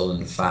muscle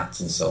and fat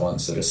and so on,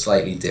 so they're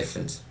slightly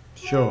different.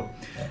 Sure.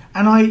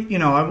 And I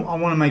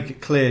want to make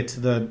it clear to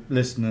the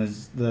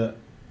listeners that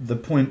the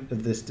point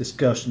of this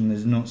discussion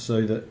is not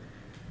so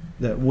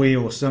that we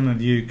or some of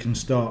you can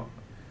start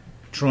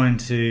trying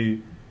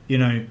to,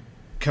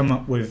 come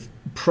up with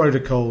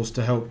protocols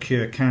to help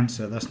cure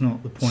cancer. That's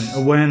not the point.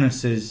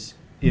 Awareness is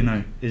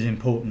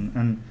important,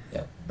 and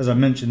as I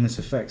mentioned, this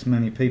affects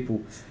many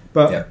people.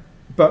 But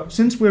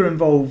since we're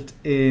involved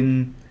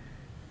in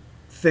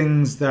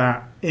things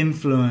that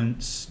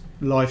influence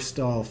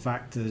lifestyle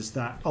factors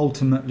that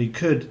ultimately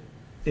could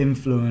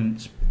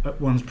influence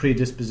one's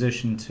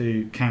predisposition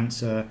to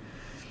cancer,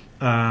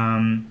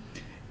 I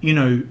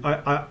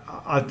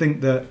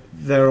think that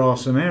there are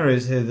some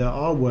areas here that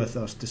are worth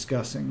us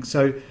discussing.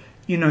 So,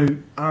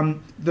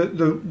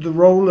 the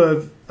role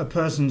of a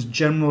person's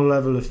general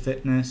level of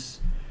fitness,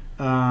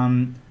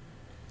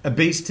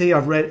 obesity.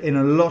 I've read in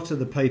a lot of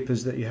the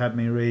papers that you had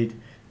me read,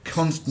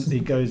 constantly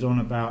goes on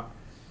about,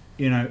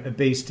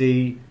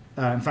 obesity.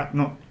 In fact,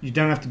 you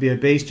don't have to be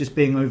obese, just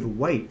being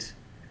overweight.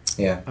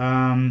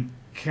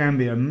 Can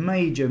be a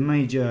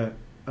major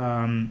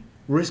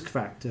risk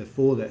factor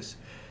for this.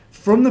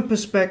 From the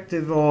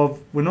perspective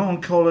of, we're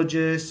not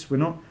oncologists, we're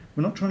not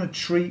trying to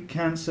treat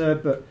cancer,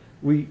 but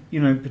we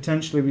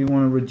potentially we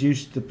want to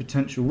reduce the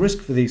potential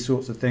risk for these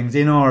sorts of things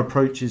in our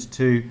approaches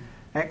to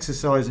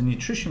exercise and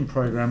nutrition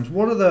programs.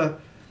 What are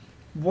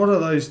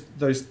those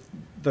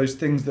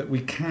things that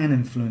we can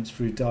influence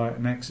through diet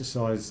and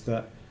exercise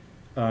that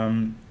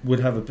would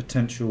have a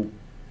potential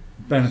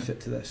benefit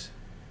to this?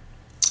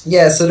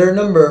 Yeah, so there are a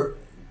number,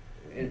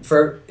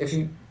 if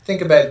you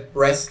think about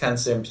breast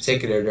cancer in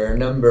particular, there are a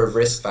number of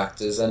risk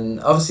factors, and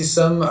obviously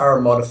some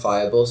are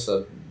modifiable,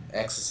 so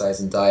exercise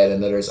and diet,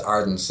 and others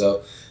aren't.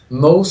 So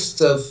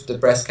most of the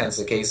breast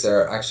cancer cases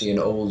are actually in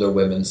older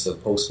women, so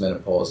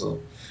postmenopausal.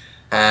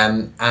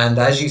 And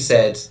as you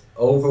said,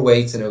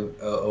 overweight and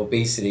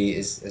obesity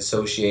is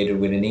associated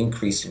with an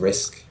increased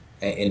risk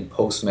in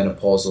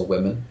postmenopausal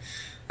women.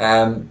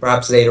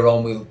 Perhaps later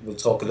on we'll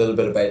talk a little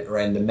bit about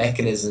around the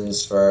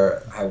mechanisms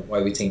for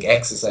why we think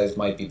exercise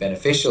might be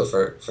beneficial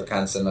for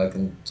cancer, and I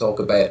can talk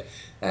about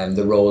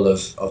the role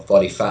of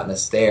body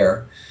fatness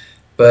there.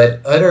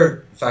 But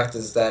other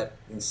factors that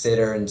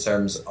consider in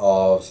terms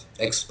of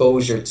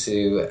exposure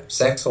to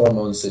sex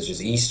hormones such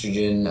as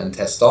estrogen and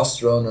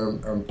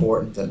testosterone are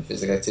important, and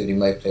physical activity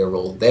might play a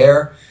role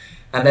there.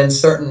 And then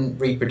certain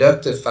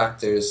reproductive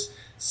factors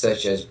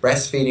such as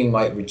breastfeeding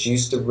might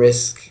reduce the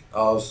risk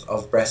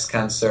of breast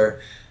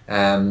cancer.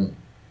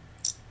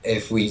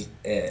 If we,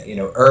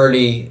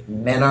 early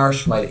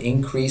menarche might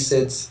increase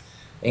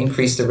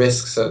the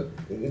risk. So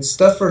it's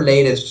stuff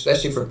related,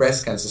 especially for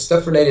breast cancer,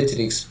 stuff related to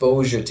the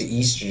exposure to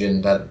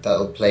estrogen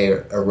that'll play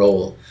a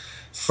role.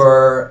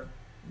 For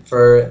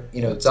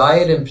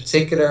diet in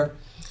particular,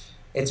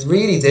 it's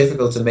really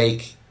difficult to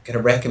make kind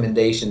of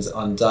recommendations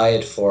on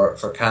diet for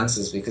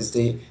cancers because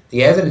the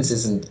evidence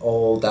isn't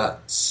all that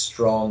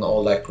strong,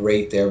 all that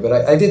great there. But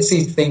I did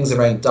see things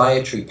around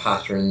dietary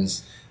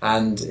patterns,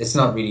 and it's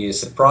not really a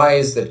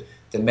surprise that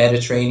the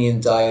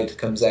Mediterranean diet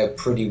comes out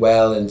pretty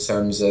well in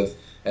terms of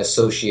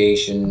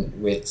association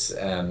with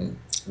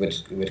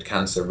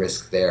cancer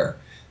risk there.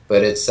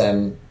 But it's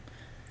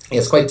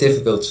quite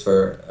difficult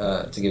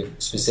to give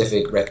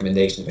specific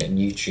recommendations about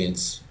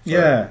nutrients.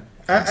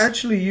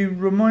 Actually, you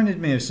reminded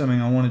me of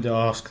something I wanted to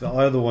ask that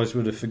I otherwise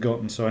would have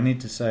forgotten, so I need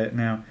to say it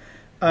now.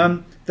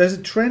 There's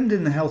a trend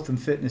in the health and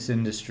fitness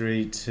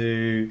industry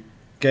to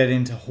get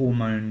into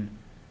hormone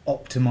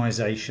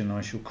optimization,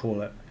 I shall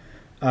call it.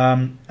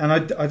 And I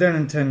don't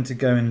intend to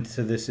go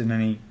into this in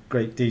any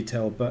great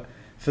detail, but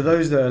for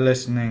those that are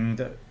listening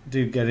that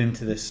do get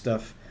into this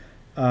stuff,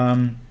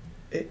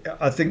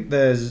 I think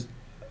there's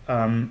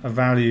a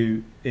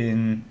value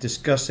in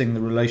discussing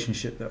the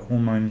relationship that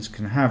hormones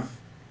can have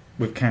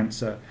with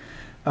cancer,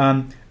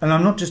 and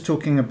I'm not just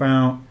talking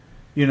about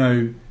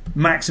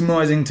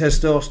maximizing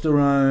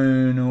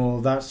testosterone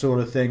or that sort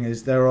of thing.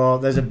 There's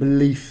a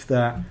belief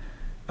that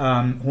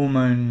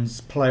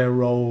hormones play a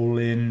role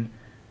in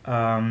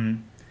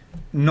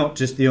not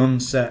just the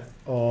onset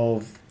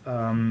of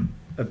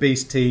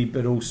obesity,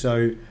 but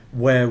also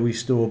where we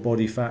store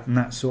body fat and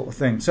that sort of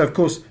thing. So of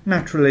course,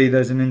 naturally,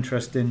 there's an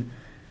interest in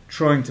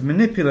trying to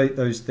manipulate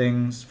those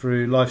things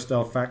through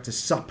lifestyle factors,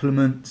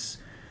 supplements,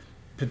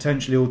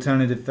 potentially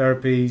alternative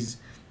therapies,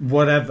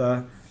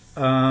 whatever,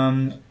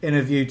 in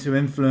a view to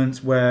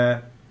influence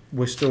where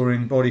we're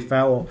storing body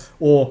fat,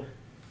 or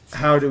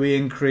how do we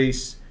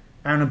increase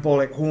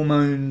anabolic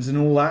hormones and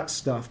all that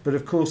stuff. But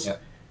of course,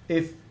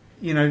 if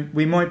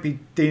we might be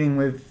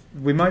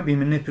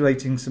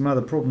manipulating some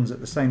other problems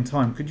at the same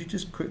time. Could you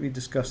just quickly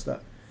discuss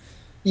that?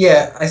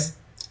 Yeah,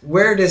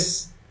 where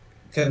this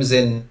comes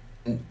in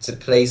to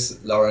place,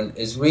 Lauren,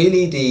 is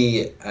really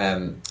the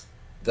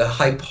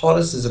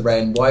hypothesis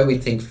around why we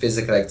think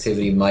physical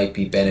activity might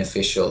be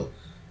beneficial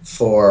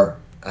for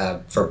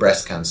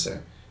breast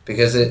cancer,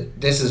 because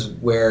this is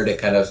where the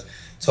kind of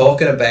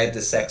talking about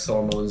the sex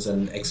hormones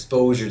and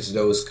exposure to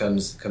those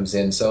comes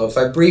in. So if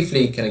I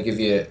briefly kind of give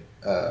you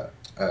a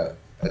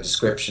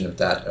description of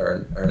that,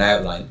 or an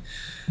outline.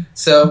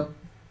 So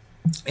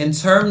in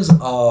terms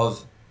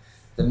of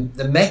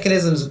the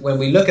mechanisms, when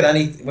we look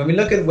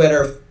at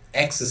whether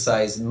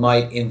exercise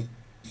might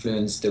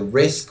influence the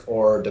risk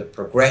or the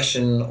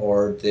progression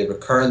or the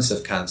recurrence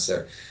of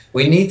cancer,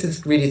 we need to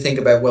really think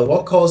about, well,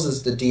 what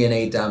causes the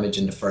DNA damage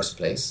in the first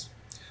place?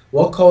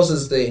 What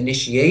causes the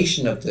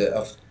initiation of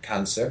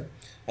cancer?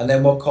 And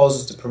then what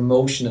causes the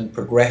promotion and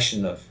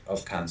progression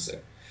of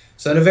cancer?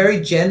 So in a very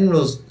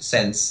general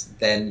sense,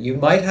 then, you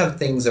might have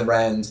things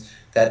around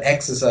that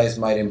exercise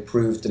might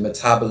improve the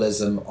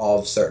metabolism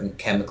of certain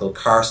chemical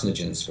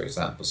carcinogens, for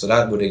example. So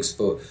that would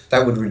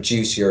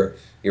reduce your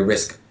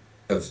risk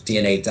of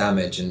DNA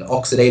damage and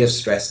oxidative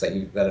stress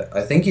that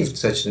I think you've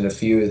touched in a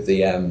few of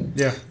the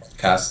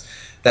podcasts.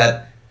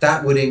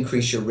 That would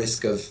increase your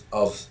risk of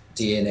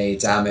DNA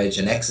damage,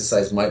 and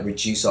exercise might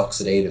reduce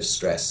oxidative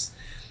stress.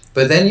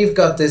 But then you've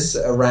got this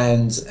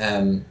around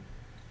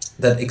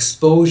that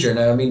exposure.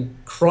 Now, I mean,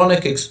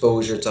 chronic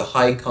exposure to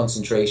high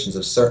concentrations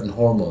of certain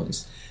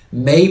hormones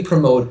may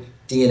promote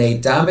DNA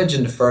damage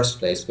in the first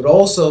place, but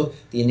also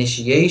the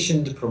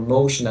initiation, the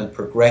promotion and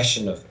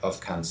progression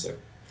of cancer.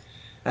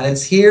 And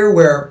it's here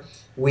where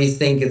we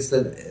think it's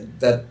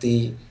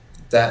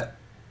that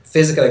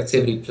physical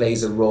activity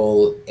plays a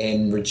role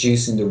in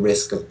reducing the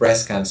risk of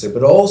breast cancer,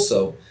 but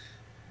also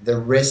the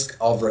risk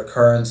of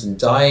recurrence and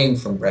dying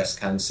from breast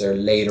cancer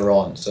later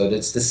on. So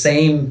it's the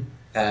same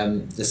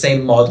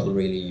model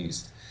really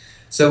used.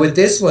 So with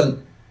this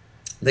one,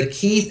 the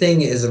key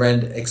thing is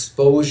around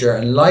exposure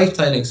and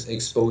lifetime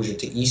exposure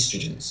to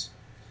estrogens.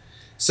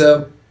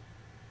 So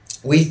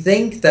we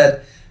think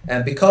that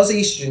because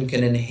estrogen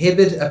can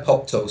inhibit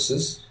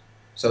apoptosis,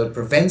 so it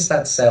prevents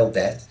that cell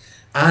death,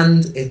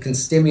 and it can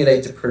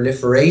stimulate the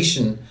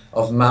proliferation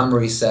of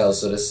mammary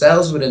cells. So the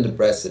cells within the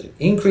breast, it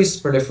increases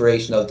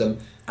proliferation of them,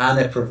 and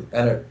it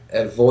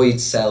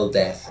avoids cell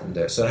death in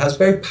there. So it has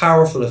very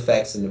powerful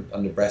effects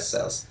on the breast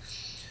cells.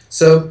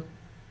 So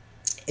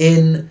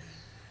in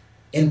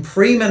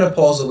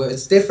premenopausal women,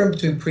 it's different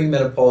between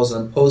premenopausal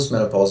and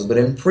postmenopausal, but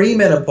in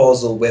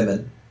premenopausal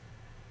women,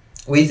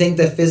 we think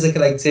that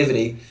physical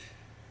activity,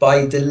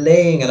 by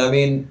delaying, and I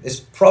mean, it's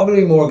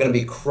probably more going to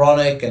be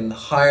chronic and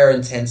higher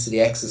intensity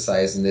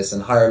exercise in this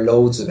and higher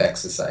loads of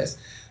exercise,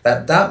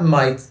 that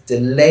might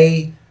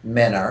delay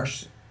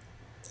menarche.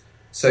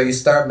 So you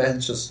start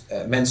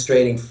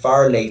menstruating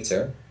far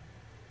later,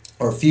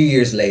 or a few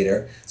years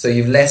later, so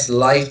you've less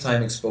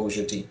lifetime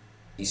exposure to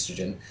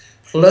estrogen.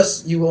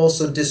 Plus, you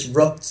also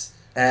disrupt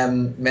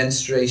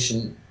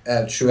menstruation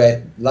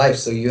throughout life,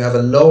 so you have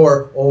a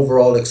lower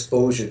overall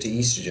exposure to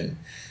estrogen.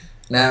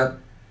 Now,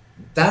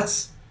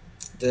 that's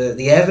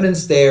the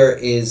evidence there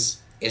is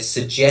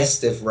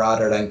suggestive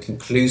rather than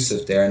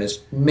conclusive there, and it's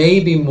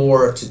maybe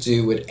more to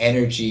do with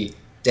energy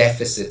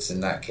deficits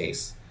in that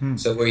case.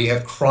 So where you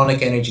have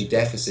chronic energy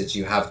deficits,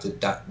 you have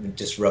that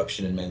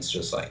disruption in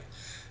menstrual cycle.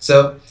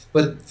 So,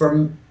 but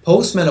for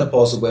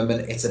postmenopausal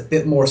women, it's a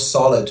bit more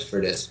solid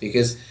for this,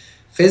 because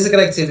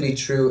physical activity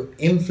through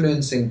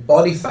influencing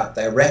body fat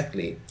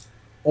directly,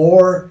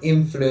 or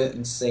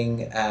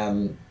influencing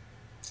other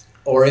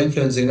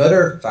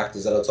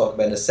factors that I'll talk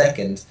about in a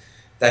second,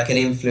 that can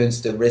influence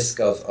the risk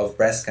of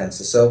breast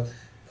cancer. So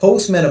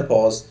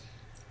post-menopause,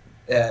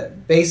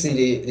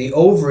 basically the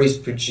ovaries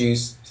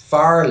produce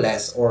far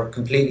less or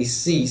completely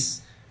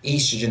cease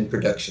estrogen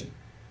production.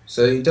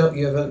 So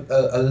you have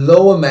a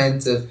low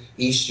amount of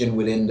estrogen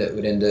within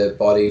the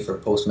body for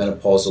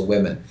postmenopausal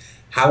women.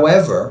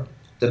 However,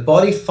 the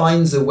body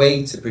finds a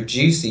way to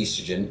produce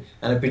estrogen,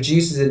 and it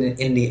produces it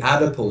in the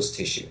adipose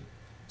tissue.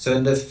 So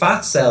in the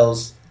fat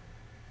cells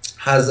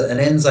has an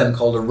enzyme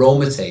called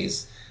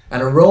aromatase,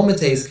 and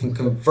aromatase can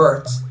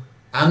convert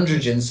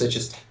androgens such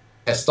as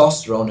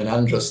testosterone and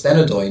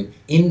androstenedione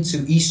into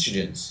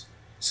estrogens.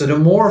 So the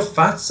more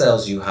fat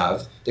cells you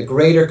have, the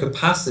greater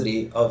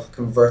capacity of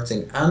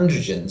converting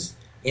androgens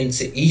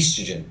into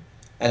estrogen,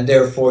 and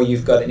therefore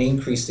you've got an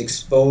increased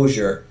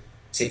exposure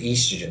to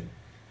estrogen.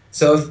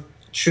 So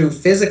through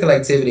physical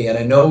activity, and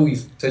I know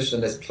we've touched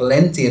on this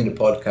plenty in the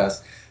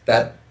podcast,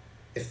 that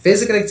if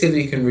physical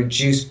activity can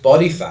reduce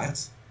body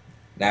fat,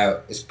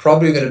 now it's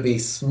probably going to be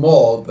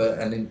small,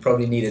 and then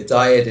probably need a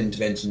diet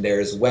intervention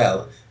there as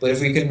well. But if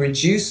we can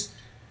reduce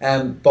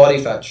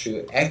body fat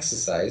through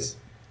exercise,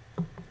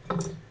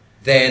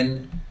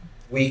 then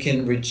we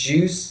can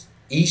reduce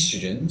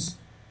estrogens,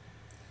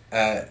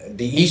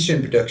 the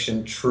estrogen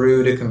production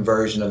through the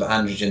conversion of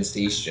androgens to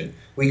estrogen.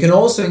 We can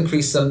also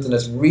increase something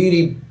that's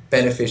really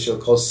beneficial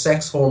called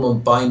sex hormone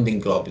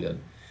binding globulin.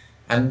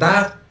 And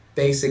that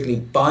basically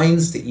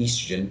binds to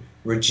estrogen,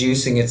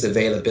 reducing its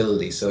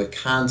availability so it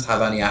can't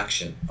have any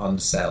action on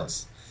the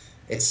cells.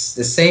 It's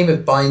the same,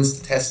 it binds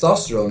to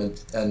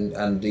testosterone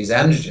and these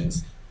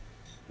androgens,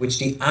 which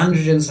the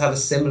androgens have a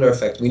similar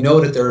effect. We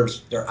know that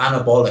they're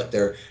anabolic,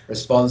 they're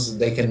responsive,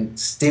 they can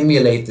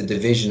stimulate the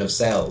division of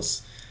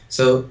cells.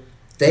 So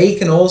they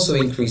can also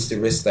increase the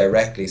risk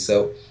directly.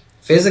 So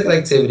physical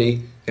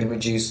activity can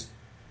reduce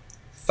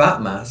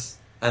fat mass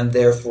and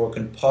therefore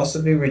can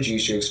possibly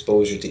reduce your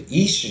exposure to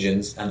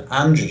estrogens and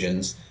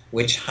androgens,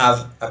 which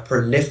have a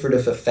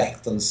proliferative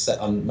effect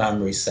on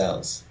mammary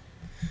cells.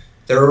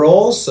 There are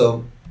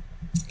also,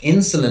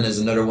 insulin is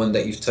another one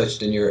that you've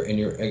touched in your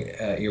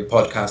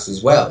podcast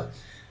as well.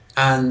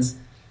 And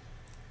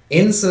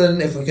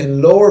insulin, if we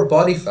can lower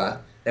body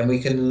fat, then we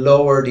can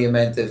lower the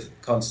amount of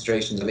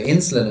concentrations of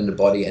insulin in the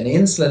body. And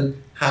insulin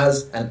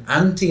has an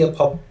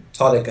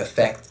anti-apoptotic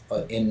effect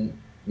in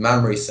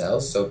mammary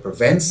cells, so it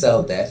prevents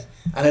cell death,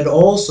 and it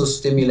also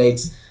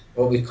stimulates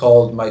what we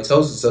call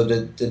mitosis, so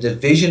the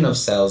division of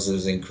cells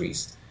is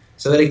increased.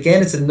 So that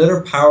again, it's another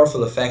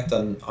powerful effect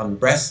on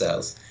breast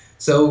cells.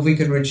 So if we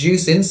can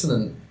reduce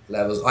insulin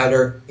levels,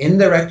 either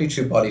indirectly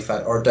through body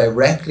fat or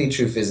directly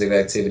through physical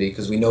activity,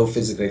 because we know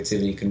physical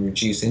activity can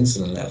reduce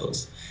insulin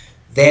levels,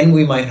 then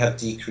we might have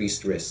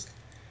decreased risk.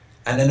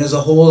 And then there's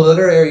a whole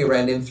other area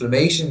around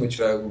inflammation, which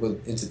I won't go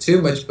into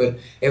too much, but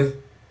if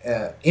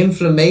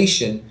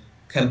inflammation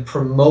can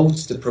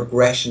promote the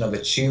progression of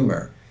a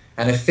tumor.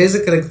 And if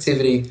physical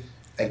activity,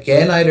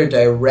 again, either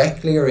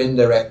directly or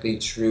indirectly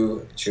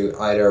through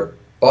either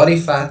body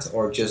fat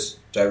or just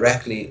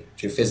directly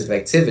through physical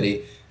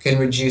activity, can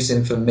reduce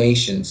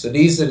inflammation. So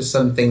these are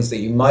some things that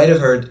you might have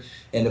heard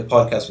in the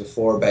podcast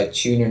before about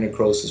tumor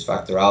necrosis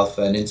factor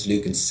alpha and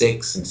interleukin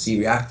 6 and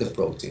C-reactive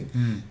protein.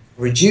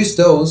 Reduce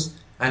those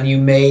and you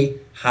may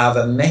have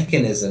a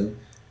mechanism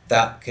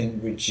that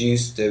can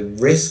reduce the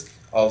risk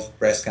of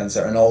breast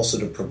cancer and also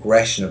the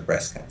progression of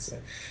breast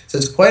cancer. So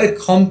it's quite a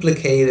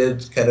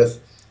complicated kind of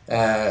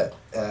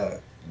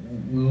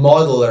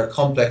model or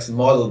complex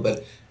model,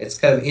 but it's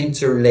kind of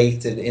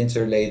interrelated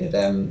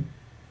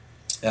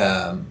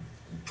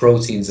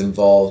proteins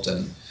involved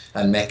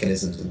and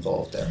mechanisms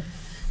involved there.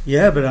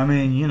 Yeah, but I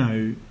mean, you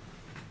know,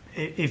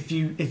 if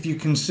you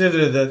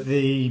consider that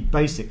the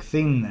basic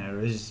theme there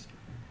is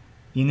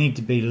you need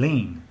to be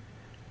lean.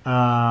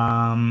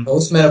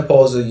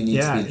 Postmenopausal, you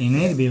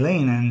need to be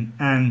lean.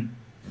 And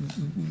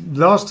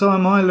last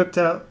time I looked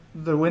out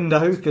the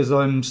window, because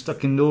I'm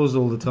stuck indoors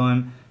all the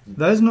time,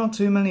 there's not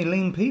too many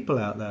lean people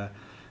out there.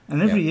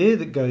 And every year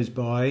that goes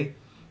by,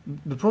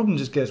 the problem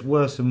just gets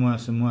worse and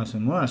worse and worse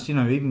and worse. You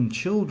know, even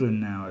children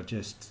now are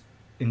just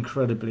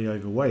incredibly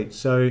overweight.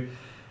 So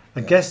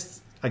I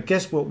guess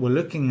what we're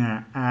looking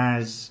at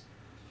as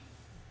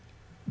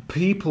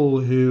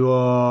people who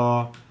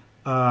are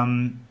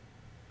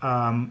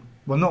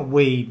well, not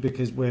we,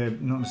 because we're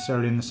not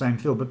necessarily in the same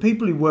field, but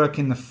people who work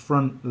in the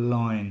front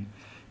line,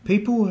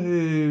 people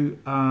who,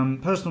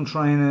 personal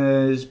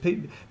trainers,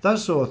 that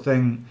sort of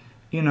thing,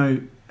 you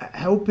know,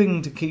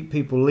 helping to keep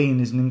people lean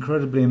is an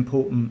incredibly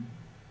important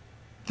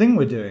thing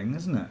we're doing,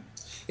 isn't it?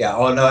 Yeah,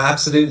 oh no,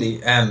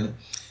 absolutely.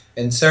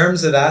 In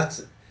terms of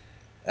that,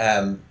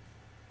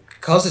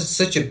 because it's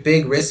such a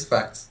big risk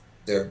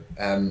factor,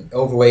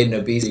 overweight and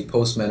obesity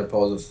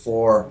postmenopausal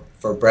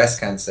for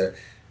breast cancer,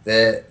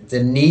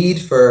 the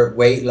need for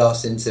weight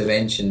loss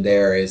intervention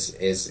there is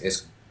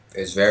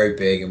very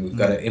big, and we've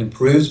got an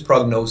improved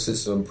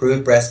prognosis, so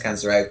improved breast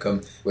cancer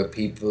outcome with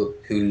people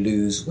who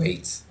lose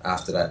weight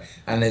after that.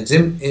 And it's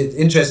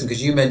interesting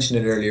because you mentioned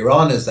it earlier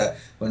on, is that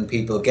when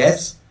people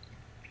get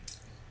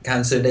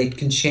cancer, they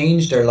can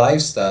change their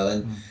lifestyle,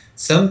 and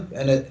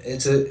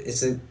it's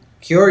a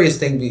curious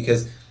thing,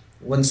 because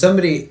when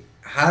somebody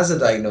has a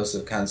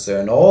diagnosis of cancer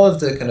and all of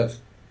the kind of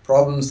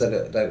problems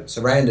that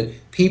surround it,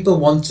 people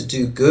want to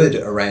do good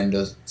around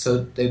us.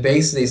 So they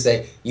basically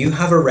say, you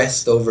have a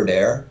rest over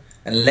there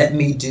and let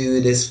me do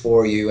this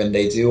for you, and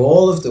they do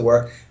all of the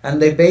work,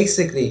 and they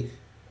basically,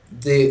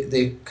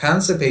 the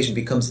cancer patient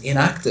becomes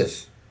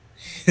inactive,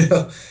 you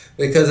know,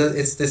 because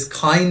it's this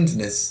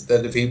kindness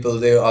that the people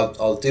do.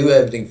 I'll do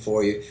everything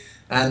for you,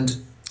 and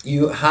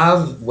you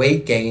have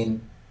weight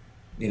gain,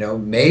 you know,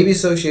 maybe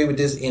associated with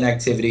this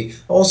inactivity.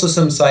 Also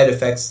some side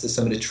effects to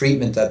some of the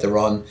treatment that they're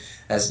on,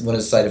 as one of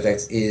the side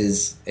effects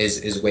is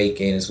weight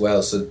gain as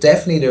well. So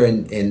definitely they're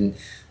in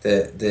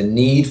the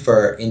need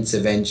for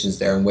interventions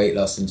there, and weight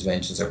loss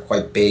interventions are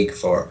quite big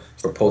for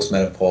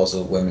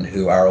postmenopausal women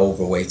who are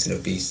overweight and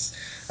obese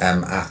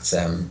at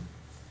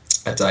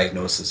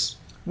diagnosis.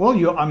 Well,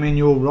 you're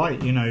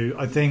right. You know,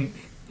 I think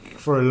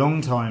for a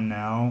long time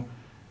now,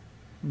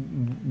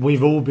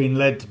 we've all been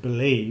led to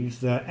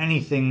believe that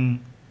anything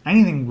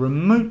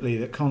remotely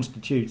that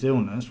constitutes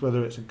illness,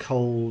 whether it's a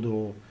cold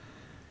or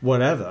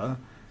whatever,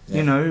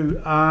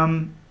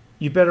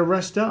 you better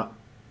rest up.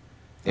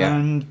 Yeah.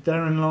 And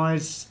therein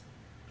lies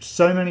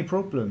so many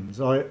problems.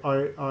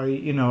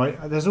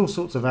 There's all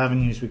sorts of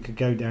avenues we could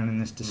go down in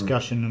this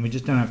discussion, and we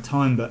just don't have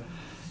time. But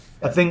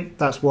I think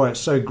that's why it's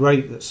so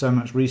great that so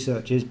much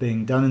research is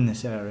being done in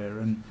this area,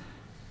 and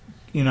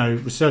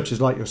researchers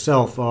like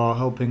yourself are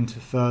helping to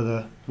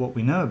further what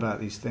we know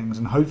about these things,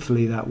 and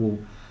hopefully that will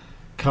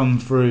come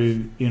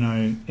through,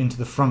 into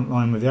the front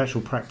line with the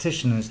actual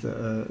practitioners that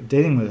are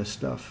dealing with this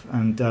stuff,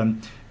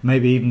 and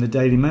maybe even the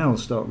Daily Mail will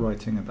start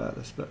writing about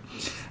this. But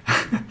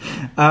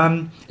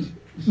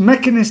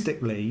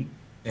mechanistically,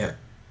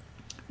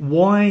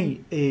 why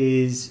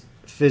is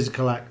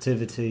physical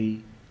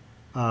activity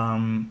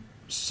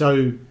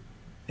so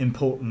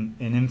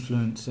important in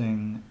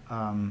influencing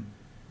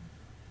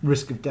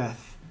risk of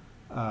death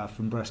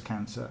from breast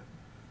cancer?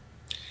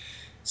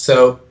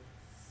 So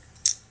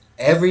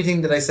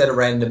everything that I said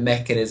around the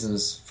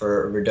mechanisms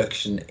for a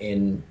reduction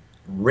in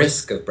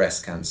risk of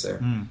breast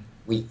cancer,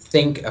 we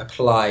think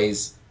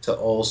applies to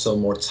also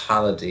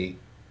mortality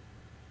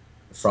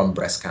from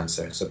breast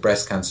cancer. So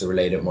breast cancer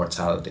related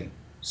mortality.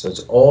 So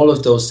it's all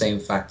of those same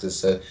factors.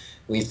 So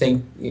we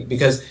think,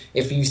 because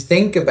if you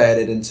think about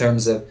it in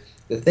terms of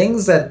the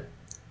things that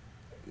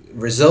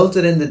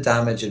resulted in the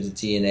damage of the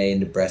DNA in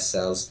the breast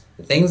cells,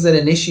 the things that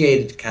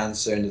initiated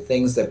cancer, and the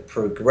things that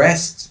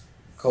caused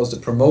the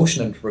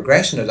promotion and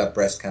progression of that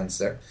breast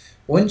cancer,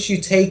 once you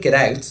take it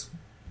out,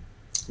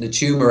 the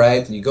tumor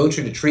out, and you go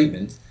through the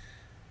treatment,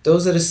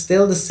 those are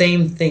still the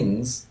same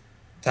things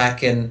that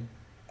can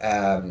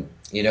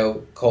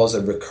cause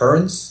a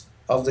recurrence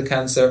of the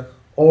cancer,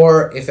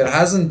 or if it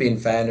hasn't been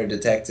found or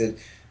detected,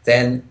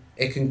 then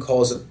it can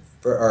cause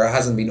or it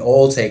hasn't been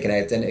all taken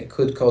out, then it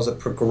could cause a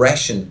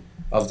progression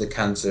of the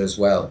cancer as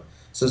well.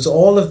 So it's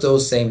all of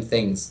those same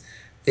things.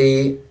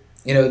 It's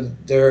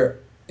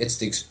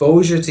the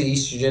exposure to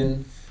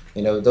estrogen,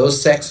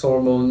 those sex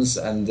hormones,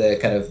 and the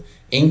kind of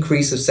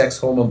increase of sex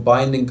hormone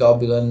binding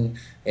globulin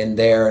in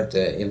there,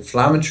 the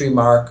inflammatory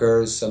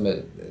markers, some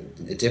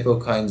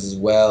adipokines as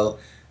well,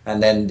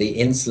 and then the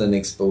insulin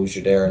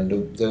exposure there. And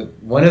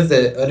one of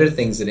the other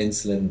things that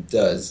insulin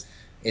does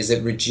is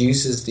it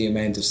reduces the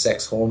amount of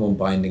sex hormone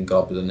binding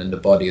globulin in the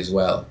body as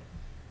well.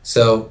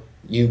 So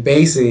you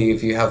basically,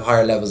 if you have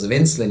higher levels of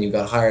insulin, you've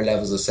got higher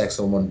levels of sex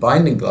hormone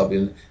binding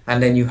globulin,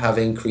 and then you have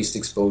increased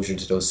exposure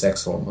to those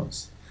sex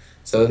hormones.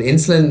 So the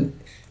insulin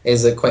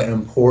is quite an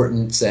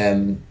important,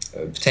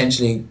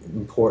 potentially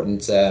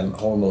important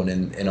hormone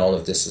in all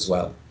of this as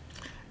well.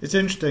 It's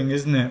interesting,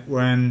 isn't it,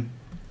 when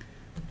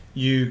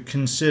you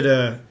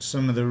consider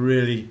some of the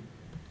really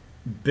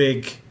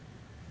big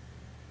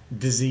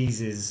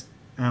diseases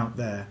out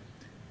there,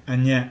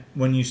 and yet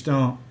when you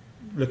start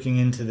looking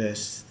into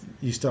this,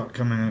 you start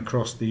coming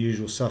across the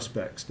usual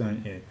suspects,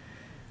 don't you?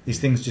 These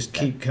things just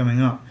keep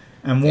coming up,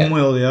 and one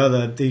way or the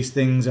other, these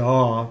things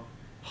are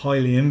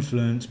highly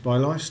influenced by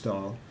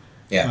lifestyle.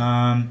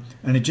 And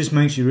it just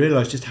makes you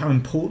realise just how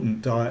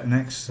important diet and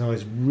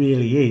exercise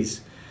really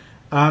is.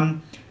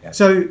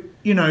 So,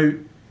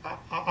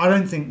 I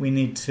don't think we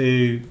need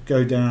to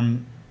go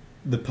down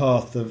the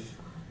path of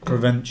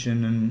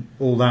prevention and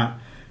all that,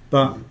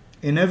 but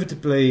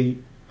inevitably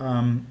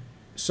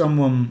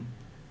someone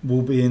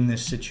will be in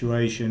this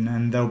situation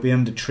and they'll be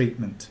under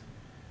treatment.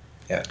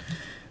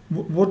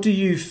 What do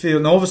you feel?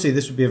 Now, obviously,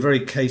 this would be a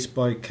very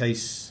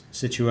case-by-case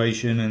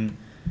situation, and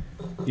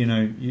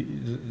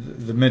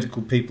the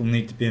medical people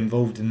need to be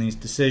involved in these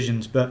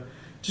decisions. But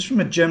just from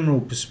a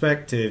general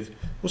perspective,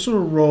 what sort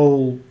of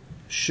role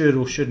should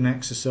or shouldn't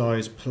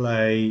exercise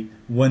play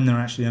when they're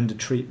actually under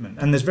treatment?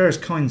 And there's various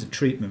kinds of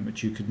treatment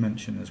which you could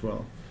mention as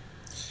well.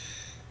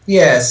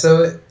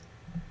 So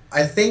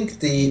I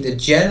think the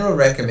general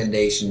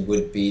recommendation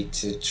would be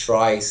to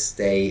try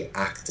stay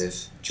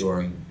active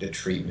during the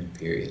treatment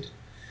period.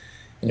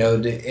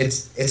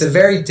 It's a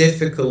very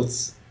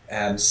difficult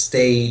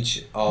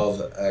stage of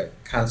a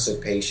cancer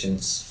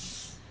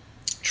patient's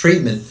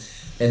treatment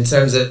in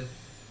terms of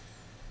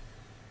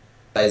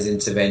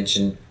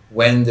intervention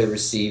when they're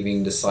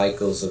receiving the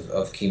cycles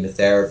of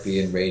chemotherapy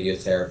and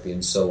radiotherapy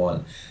and so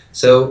on.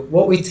 So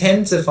what we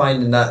tend to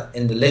find in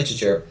the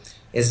literature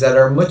is that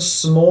there are much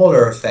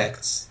smaller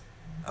effects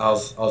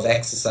of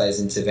exercise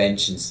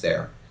interventions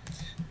there.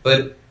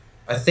 But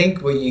I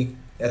think what you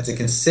have to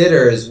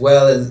consider as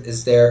well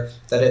is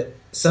that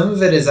some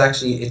of it is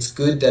actually, it's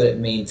good that it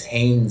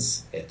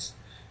maintains it.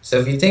 So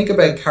if you think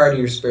about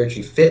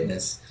cardiorespiratory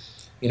fitness,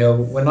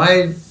 when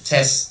I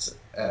test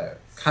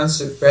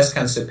breast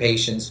cancer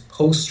patients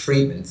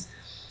post-treatment,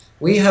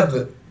 we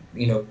have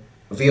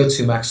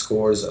VO2 max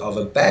scores of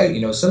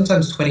about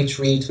sometimes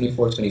 23,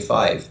 24,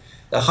 25.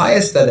 The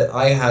highest that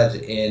I had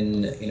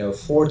in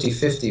 40,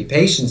 50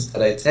 patients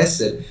that I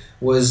tested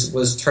was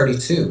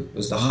 32,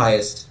 was the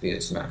highest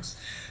VO2 max.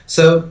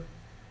 So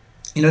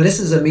this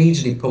is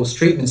immediately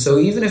post-treatment. So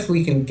even if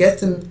we can get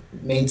them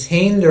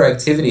maintain their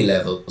activity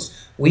levels,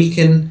 we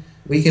can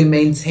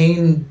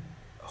maintain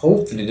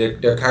hopefully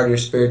their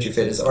cardiorespiratory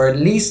fitness, or at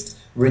least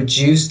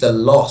reduce the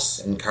loss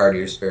in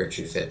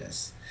cardiorespiratory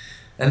fitness.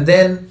 And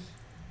then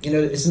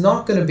it's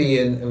not going to be,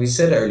 and we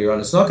said earlier on,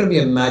 it's not going to be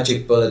a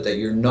magic bullet that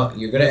you're going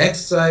to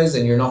exercise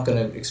and you're not going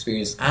to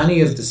experience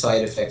any of the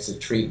side effects of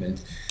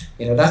treatment.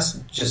 That's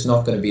just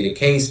not going to be the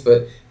case,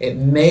 but it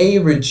may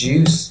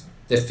reduce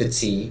the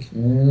fatigue,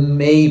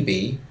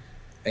 maybe,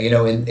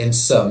 in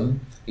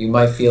some, you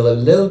might feel a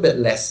little bit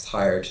less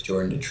tired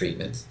during the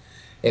treatment.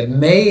 It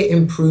may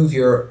improve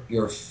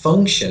your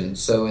function,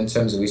 so in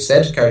terms of, we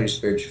said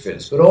cardiorespiratory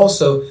fitness, but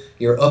also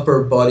your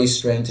upper body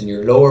strength and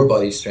your lower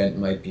body strength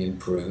might be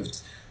improved.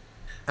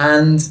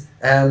 And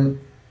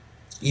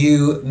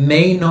you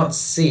may not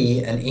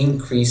see an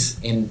increase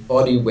in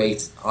body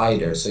weight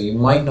either. So you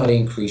might not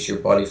increase your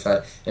body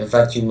fat. In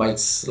fact, you might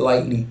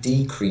slightly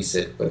decrease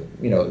it, but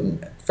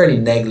fairly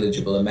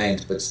negligible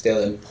amount, but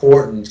still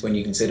important when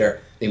you consider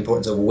the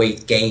importance of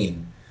weight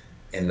gain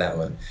in that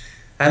one.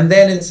 And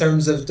then in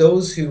terms of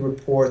those who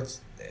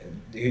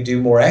do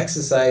more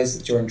exercise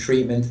during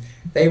treatment,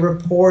 they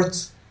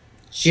report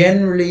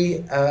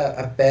generally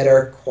a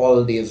better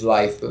quality of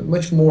life, but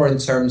much more in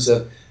terms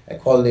of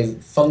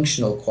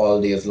functional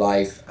quality of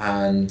life,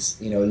 and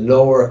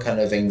lower kind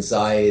of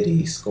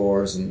anxiety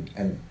scores and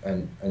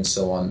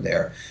so on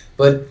there.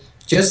 But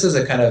just as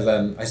a kind of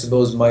I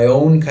suppose my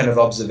own kind of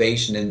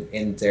observation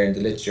in the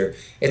literature,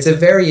 it's a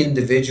very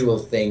individual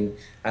thing,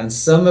 and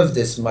some of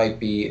this might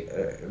be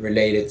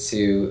related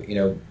to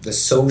the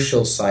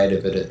social side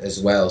of it as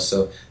well.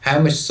 So how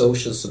much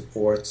social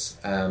support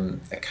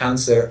a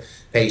cancer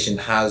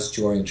patient has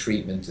during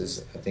treatment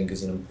I think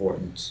is an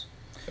important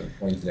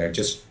point there,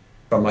 just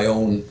from my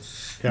own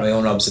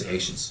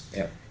observations.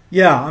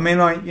 Yeah, I mean,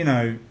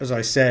 as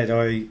I said,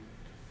 I've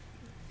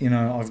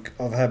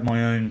had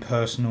my own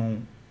personal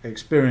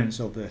experience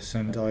of this,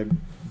 and I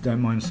don't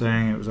mind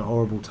saying it was a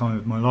horrible time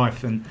of my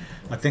life. And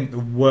I think the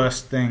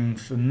worst thing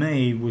for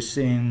me was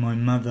seeing my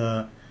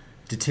mother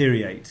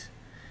deteriorate.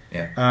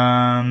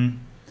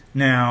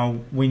 Now,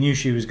 we knew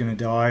she was going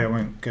to die. I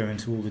won't go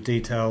into all the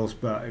details,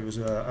 but it was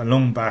a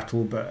long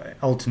battle, but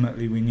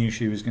ultimately we knew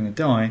she was going to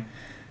die.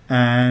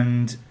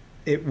 And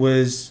it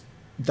was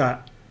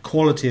that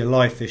quality of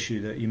life issue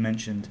that you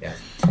mentioned.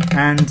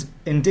 And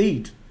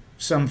indeed,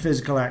 some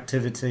physical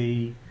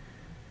activity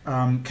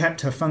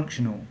kept her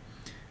functional.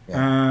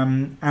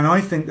 And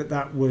I think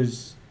that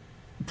was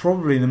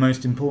probably the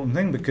most important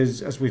thing,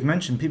 because as we've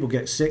mentioned, people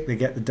get sick, they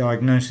get the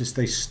diagnosis,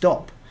 they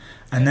stop,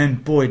 and then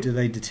boy do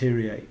they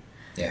deteriorate.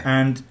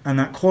 And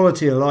that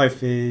quality of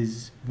life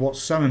is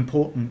what's so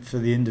important for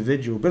the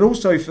individual, but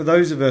also for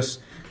those of us,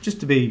 just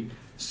to be,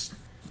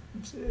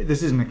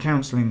 this isn't a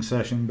counselling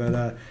session,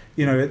 but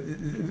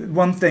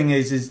one thing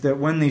is that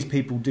when these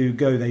people do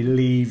go, they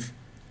leave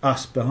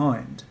us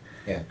behind.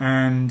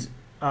 And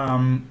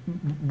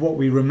what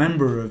we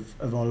remember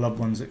of our loved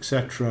ones,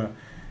 etc.,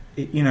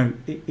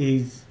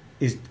 is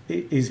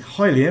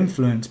highly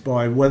influenced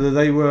by whether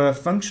they were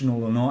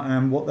functional or not,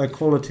 and what their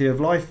quality of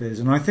life is.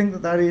 And I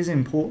think that is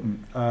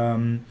important.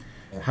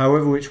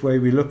 However which way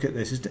we look at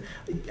this,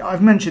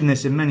 I've mentioned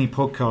this in many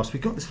podcasts.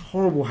 We've got this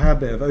horrible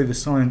habit of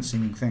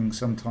over-sciencing things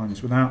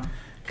sometimes without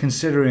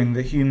considering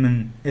the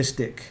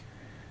humanistic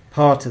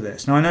part of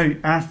this. Now, I know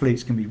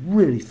athletes can be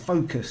really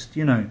focused,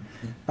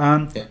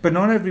 but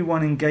not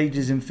everyone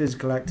engages in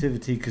physical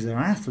activity because they're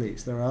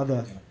athletes. There are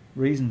other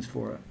reasons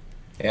for it.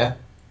 I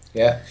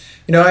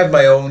have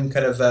my own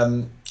kind of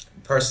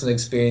personal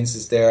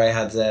experiences there. I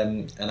had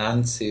an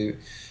aunt who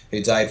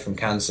died from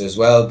cancer as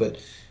well, but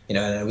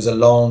and it was a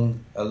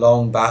long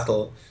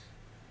battle.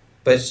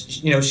 But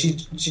she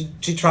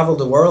traveled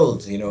the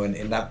world,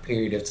 in that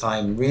period of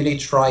time. Really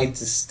tried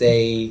to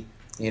stay,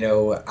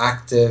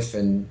 active,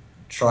 and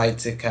tried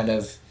to kind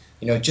of,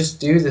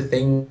 just do the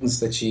things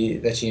that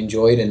she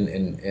enjoyed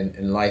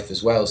in life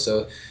as well.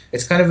 So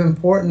it's kind of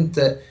important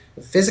that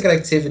physical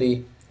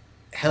activity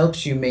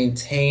helps you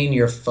maintain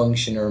your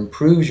function or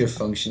improves your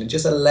function. It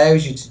just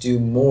allows you to do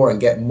more and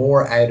get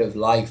more out of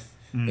life,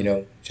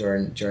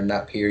 during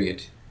that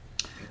period.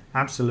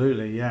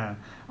 Absolutely, yeah.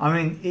 I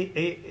mean,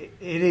 it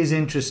is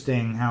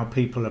interesting how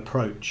people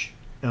approach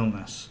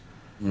illness.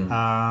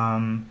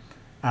 And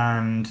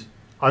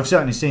I've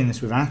certainly seen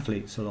this with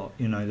athletes a lot.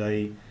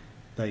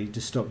 They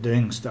just stop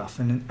doing stuff.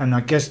 And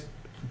I guess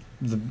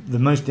the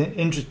most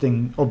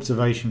interesting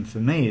observation for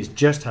me is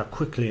just how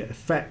quickly it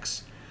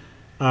affects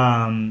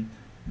body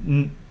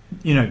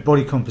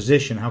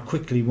composition, how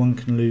quickly one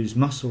can lose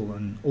muscle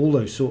and all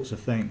those sorts of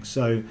things.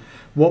 So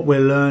what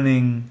we're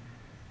learning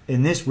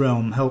in this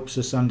realm helps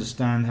us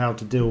understand how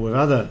to deal with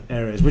other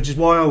areas, which is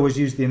why I always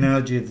use the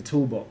analogy of the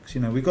toolbox.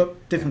 We've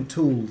got different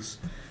tools.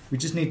 We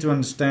just need to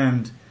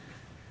understand,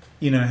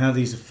 how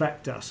these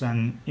affect us,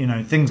 and,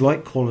 things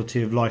like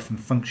quality of life and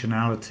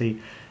functionality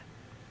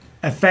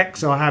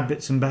affects our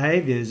habits and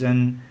behaviours.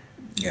 And,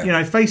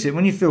 face it,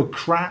 when you feel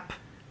crap,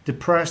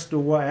 depressed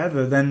or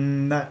whatever,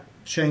 then that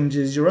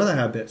changes your other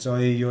habits,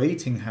 i.e. your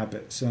eating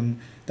habits,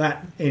 and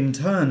that in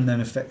turn then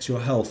affects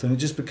your health, and it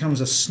just becomes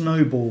a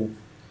snowball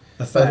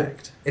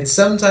effect. But it's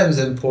sometimes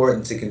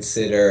important to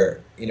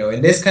consider,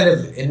 in this kind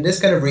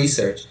of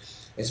research,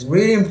 it's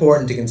really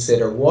important to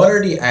consider what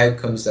are the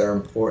outcomes that are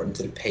important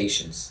to the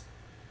patients.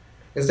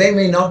 because they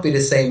may not be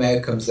the same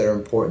outcomes that are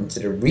important to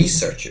the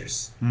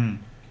researchers.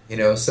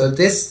 So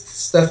this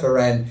stuff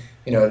around,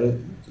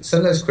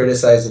 sometimes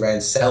criticized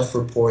around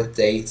self-report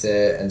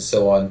data and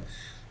so on,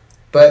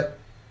 but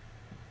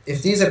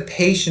if these are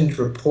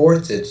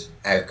patient-reported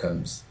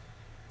outcomes,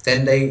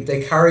 then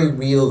they carry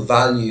real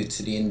value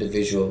to the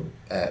individual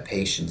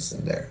patients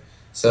in there.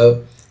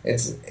 So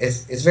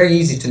it's very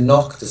easy to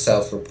knock the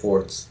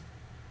self-reports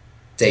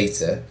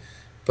data,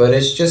 but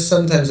it's just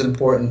sometimes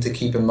important to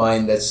keep in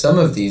mind that some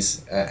of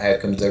these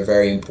outcomes are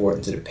very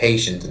important to the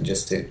patient, and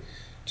just to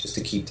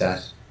keep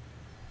that,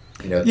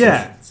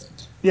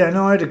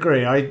 No, I'd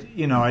agree.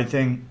 I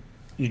think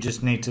you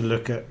just need to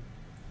look at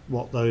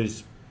what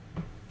those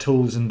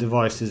tools and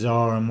devices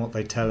are and what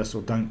they tell us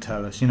or don't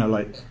tell us.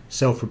 Like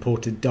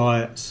self-reported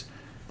diets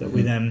that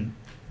we then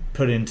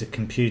put into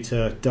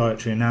computer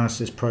dietary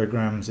analysis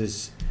programs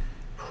is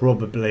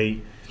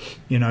probably,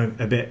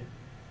 a bit,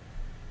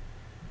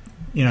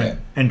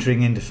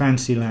 entering into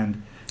fantasy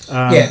land.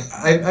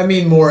 I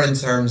mean more in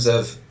terms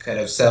of kind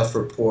of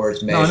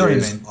self-report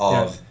measures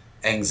of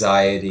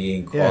anxiety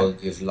and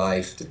quality of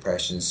life,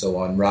 depression, and so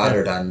on,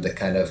 rather than the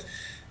kind of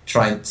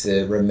trying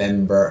to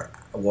remember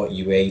what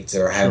you ate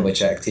or how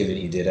much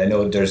activity you did. I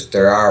know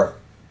there are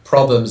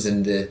problems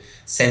in the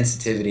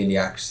sensitivity and the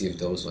accuracy of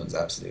those ones,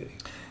 absolutely.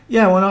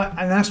 Yeah, well,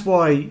 and that's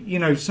why,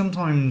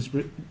 sometimes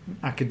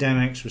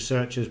academics,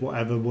 researchers,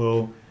 whatever,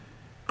 will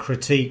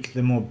critique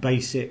the more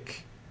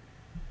basic,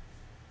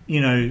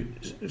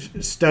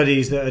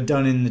 studies that are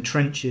done in the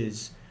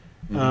trenches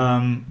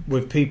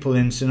with people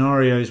in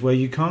scenarios where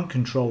you can't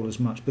control as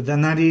much. But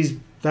then that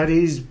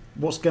is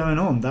what's going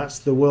on. That's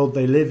the world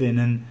they live in,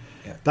 and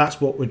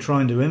that's what we're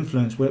trying to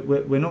influence.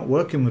 We're not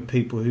working with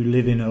people who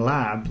live in a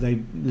lab.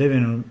 They live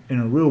in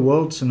a real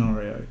world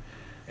scenario.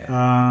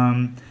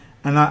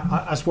 And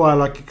that's why I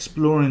like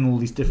exploring all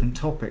these different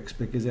topics,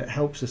 because it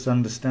helps us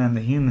understand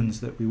the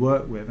humans that we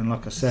work with. And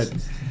like I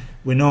said,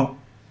 we're not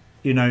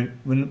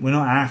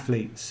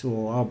athletes,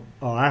 or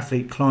our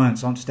athlete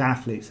clients aren't just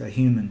athletes, they're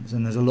humans,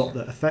 and there's a lot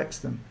that affects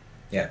them.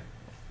 Yeah.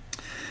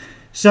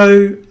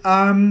 So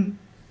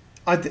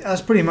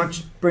that's pretty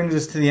much brings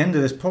us to the end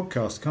of this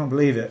podcast. Can't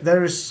believe it.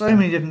 There are so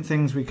many different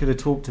things we could have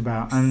talked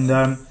about, and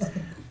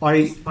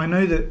I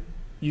know that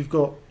you've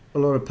got a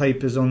lot of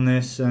papers on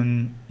this,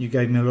 and you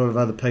gave me a lot of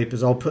other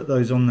papers. I'll put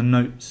those on the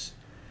notes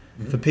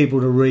for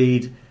people to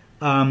read.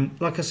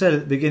 Like I said at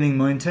the beginning,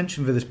 my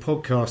intention for this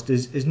podcast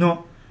is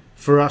not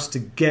for us to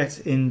get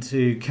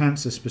into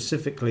cancer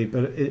specifically,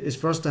 but it's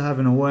for us to have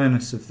an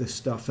awareness of this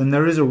stuff. And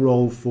there is a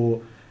role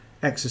for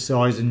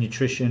exercise and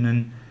nutrition,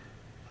 and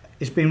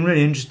it's been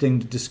really interesting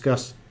to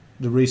discuss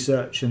the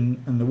research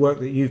and the work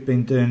that you've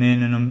been doing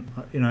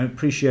and I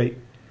appreciate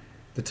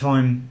the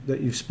time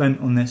that you've spent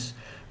on this.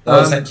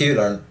 Thank you,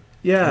 Lauren.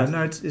 Yeah,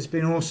 no, it's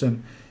been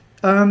awesome.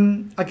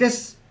 I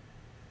guess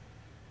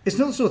it's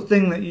not the sort of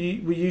thing that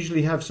we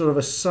usually have sort of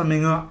a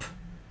summing up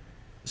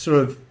sort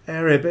of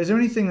area, but is there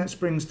anything that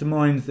springs to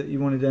mind that you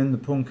wanted to end the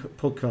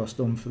podcast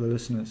on for the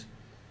listeners?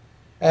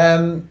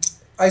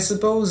 I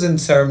suppose in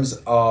terms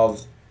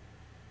of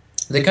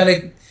the kind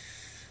of,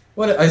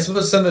 I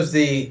suppose some of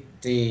the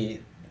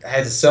how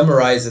to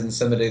summarize it and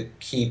some of the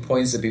key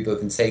points that people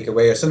can take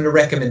away, or some of the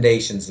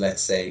recommendations,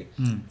 let's say,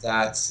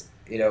 that,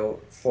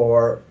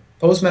 for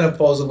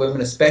postmenopausal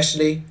women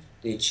especially,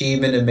 the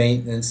achievement and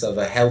maintenance of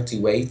a healthy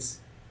weight,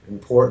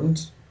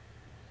 important.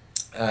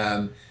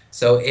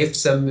 So if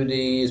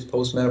somebody is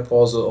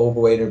postmenopausal,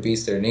 overweight or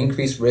obese, they're at an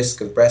increased risk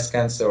of breast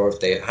cancer, or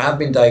if they have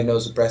been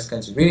diagnosed with breast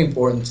cancer, it's really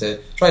important to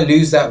try to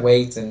lose that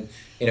weight and,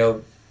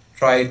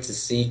 try to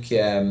seek,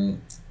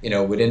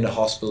 within the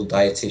hospital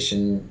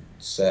dietitians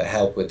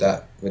help with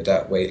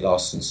that weight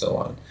loss and so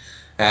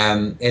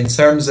on. In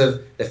terms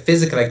of the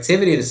physical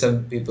activity that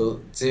some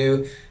people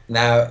do,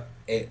 now,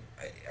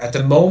 at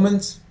the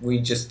moment, the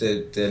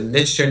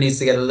literature needs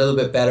to get a little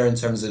bit better in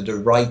terms of the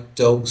right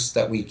dose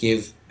that we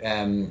give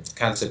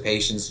cancer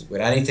patients with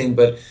anything,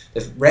 but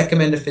the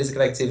recommended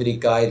physical activity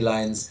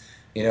guidelines,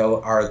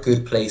 are a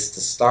good place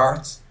to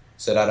start.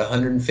 So that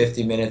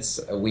 150 minutes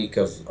a week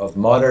of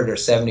moderate, or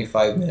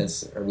 75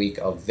 minutes a week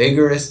of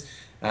vigorous,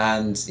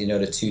 and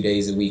the 2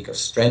 days a week of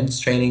strength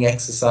training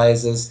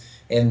exercises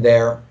in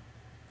there.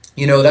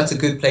 That's a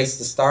good place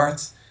to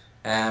start,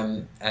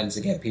 and to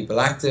get people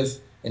active.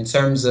 In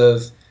terms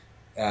of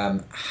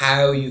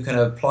how you can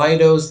apply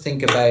those,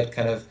 think about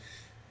kind of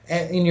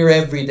in your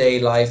everyday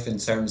life in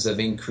terms of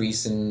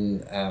increasing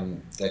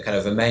the kind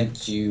of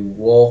amount you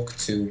walk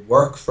to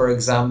work, for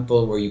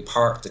example, where you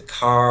park the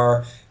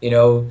car,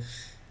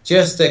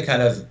 just to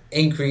kind of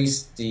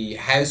increase the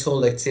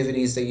household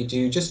activities that you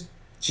do, just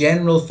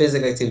general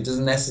physical activity.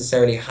 Doesn't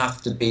necessarily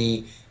have to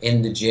be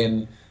in the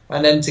gym.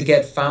 And then to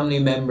get family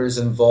members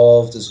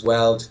involved as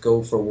well, to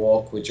go for a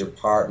walk with your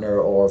partner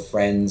or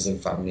friends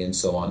and family and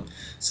so on.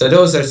 So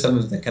those are some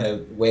of the kind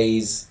of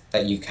ways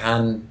that you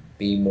can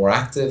be more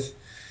active.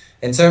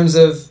 In terms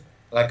of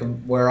like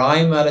where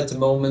I'm at the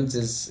moment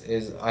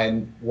is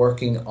I'm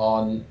working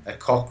on a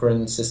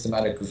Cochrane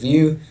systematic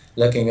review,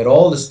 looking at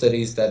all the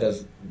studies that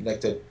have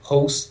like the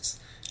post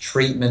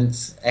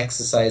treatment,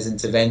 exercise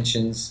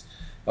interventions,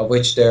 of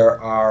which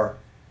there are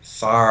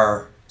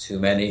far too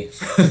many.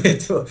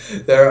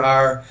 There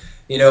are,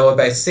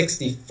 about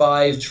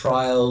 65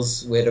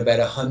 trials with about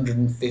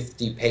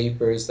 150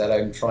 papers that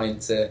I'm trying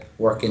to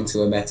work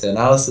into a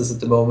meta-analysis at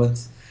the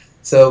moment.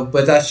 So,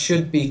 but that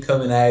should be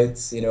coming out,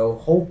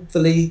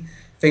 hopefully,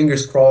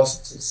 fingers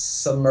crossed,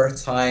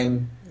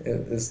 summertime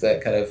is the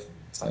kind of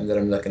time that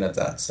I'm looking at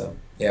that. So,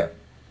 yeah.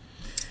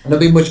 And there'll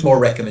be much more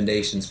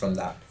recommendations from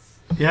that.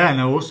 Yeah,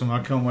 no, awesome. I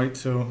can't wait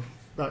till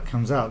that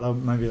comes out.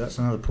 Maybe that's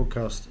another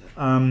podcast.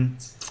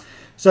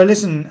 So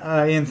listen,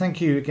 Ian, thank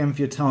you again for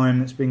your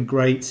time. It's been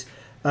great.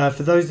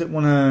 For those that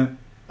want to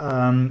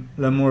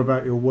learn more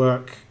about your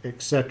work,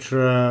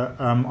 etc.,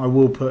 I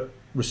will put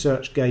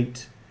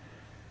ResearchGate,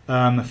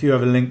 a few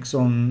other links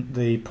on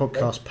the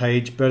podcast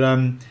page. But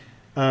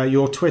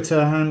your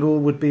Twitter handle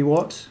would be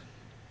what?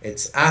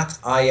 It's at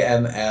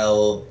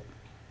IML.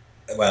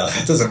 Well,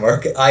 it doesn't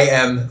work. I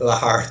am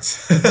Lahart.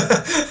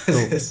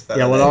 Cool.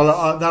 Yeah,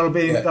 well, that'll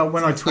be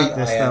when I tweet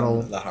this.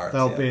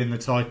 That'll be in the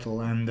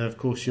title, and of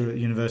course, you're at the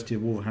University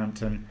of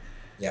Wolverhampton,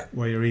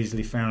 where you're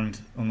easily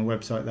found on the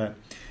website there.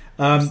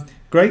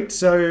 Great.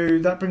 So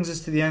that brings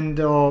us to the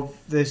end of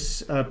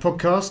this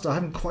podcast. I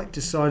haven't quite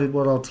decided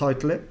what I'll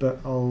title it,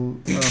 but I'll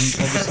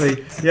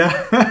obviously,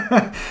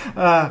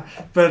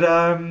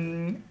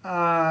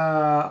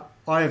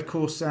 I, of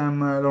course, am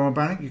Laurent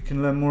Bannock. You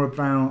can learn more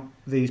about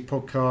these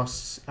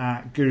podcasts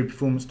at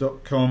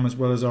guruperformance.com, as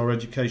well as our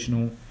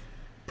educational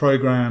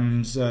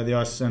programs, the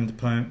ISSM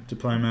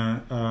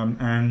diploma,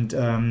 and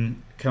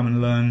come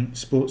and learn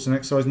sports and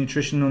exercise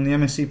nutrition on the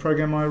MSc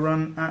program I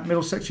run at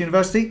Middlesex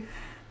University.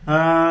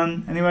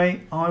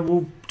 Anyway, I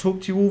will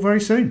talk to you all very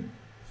soon.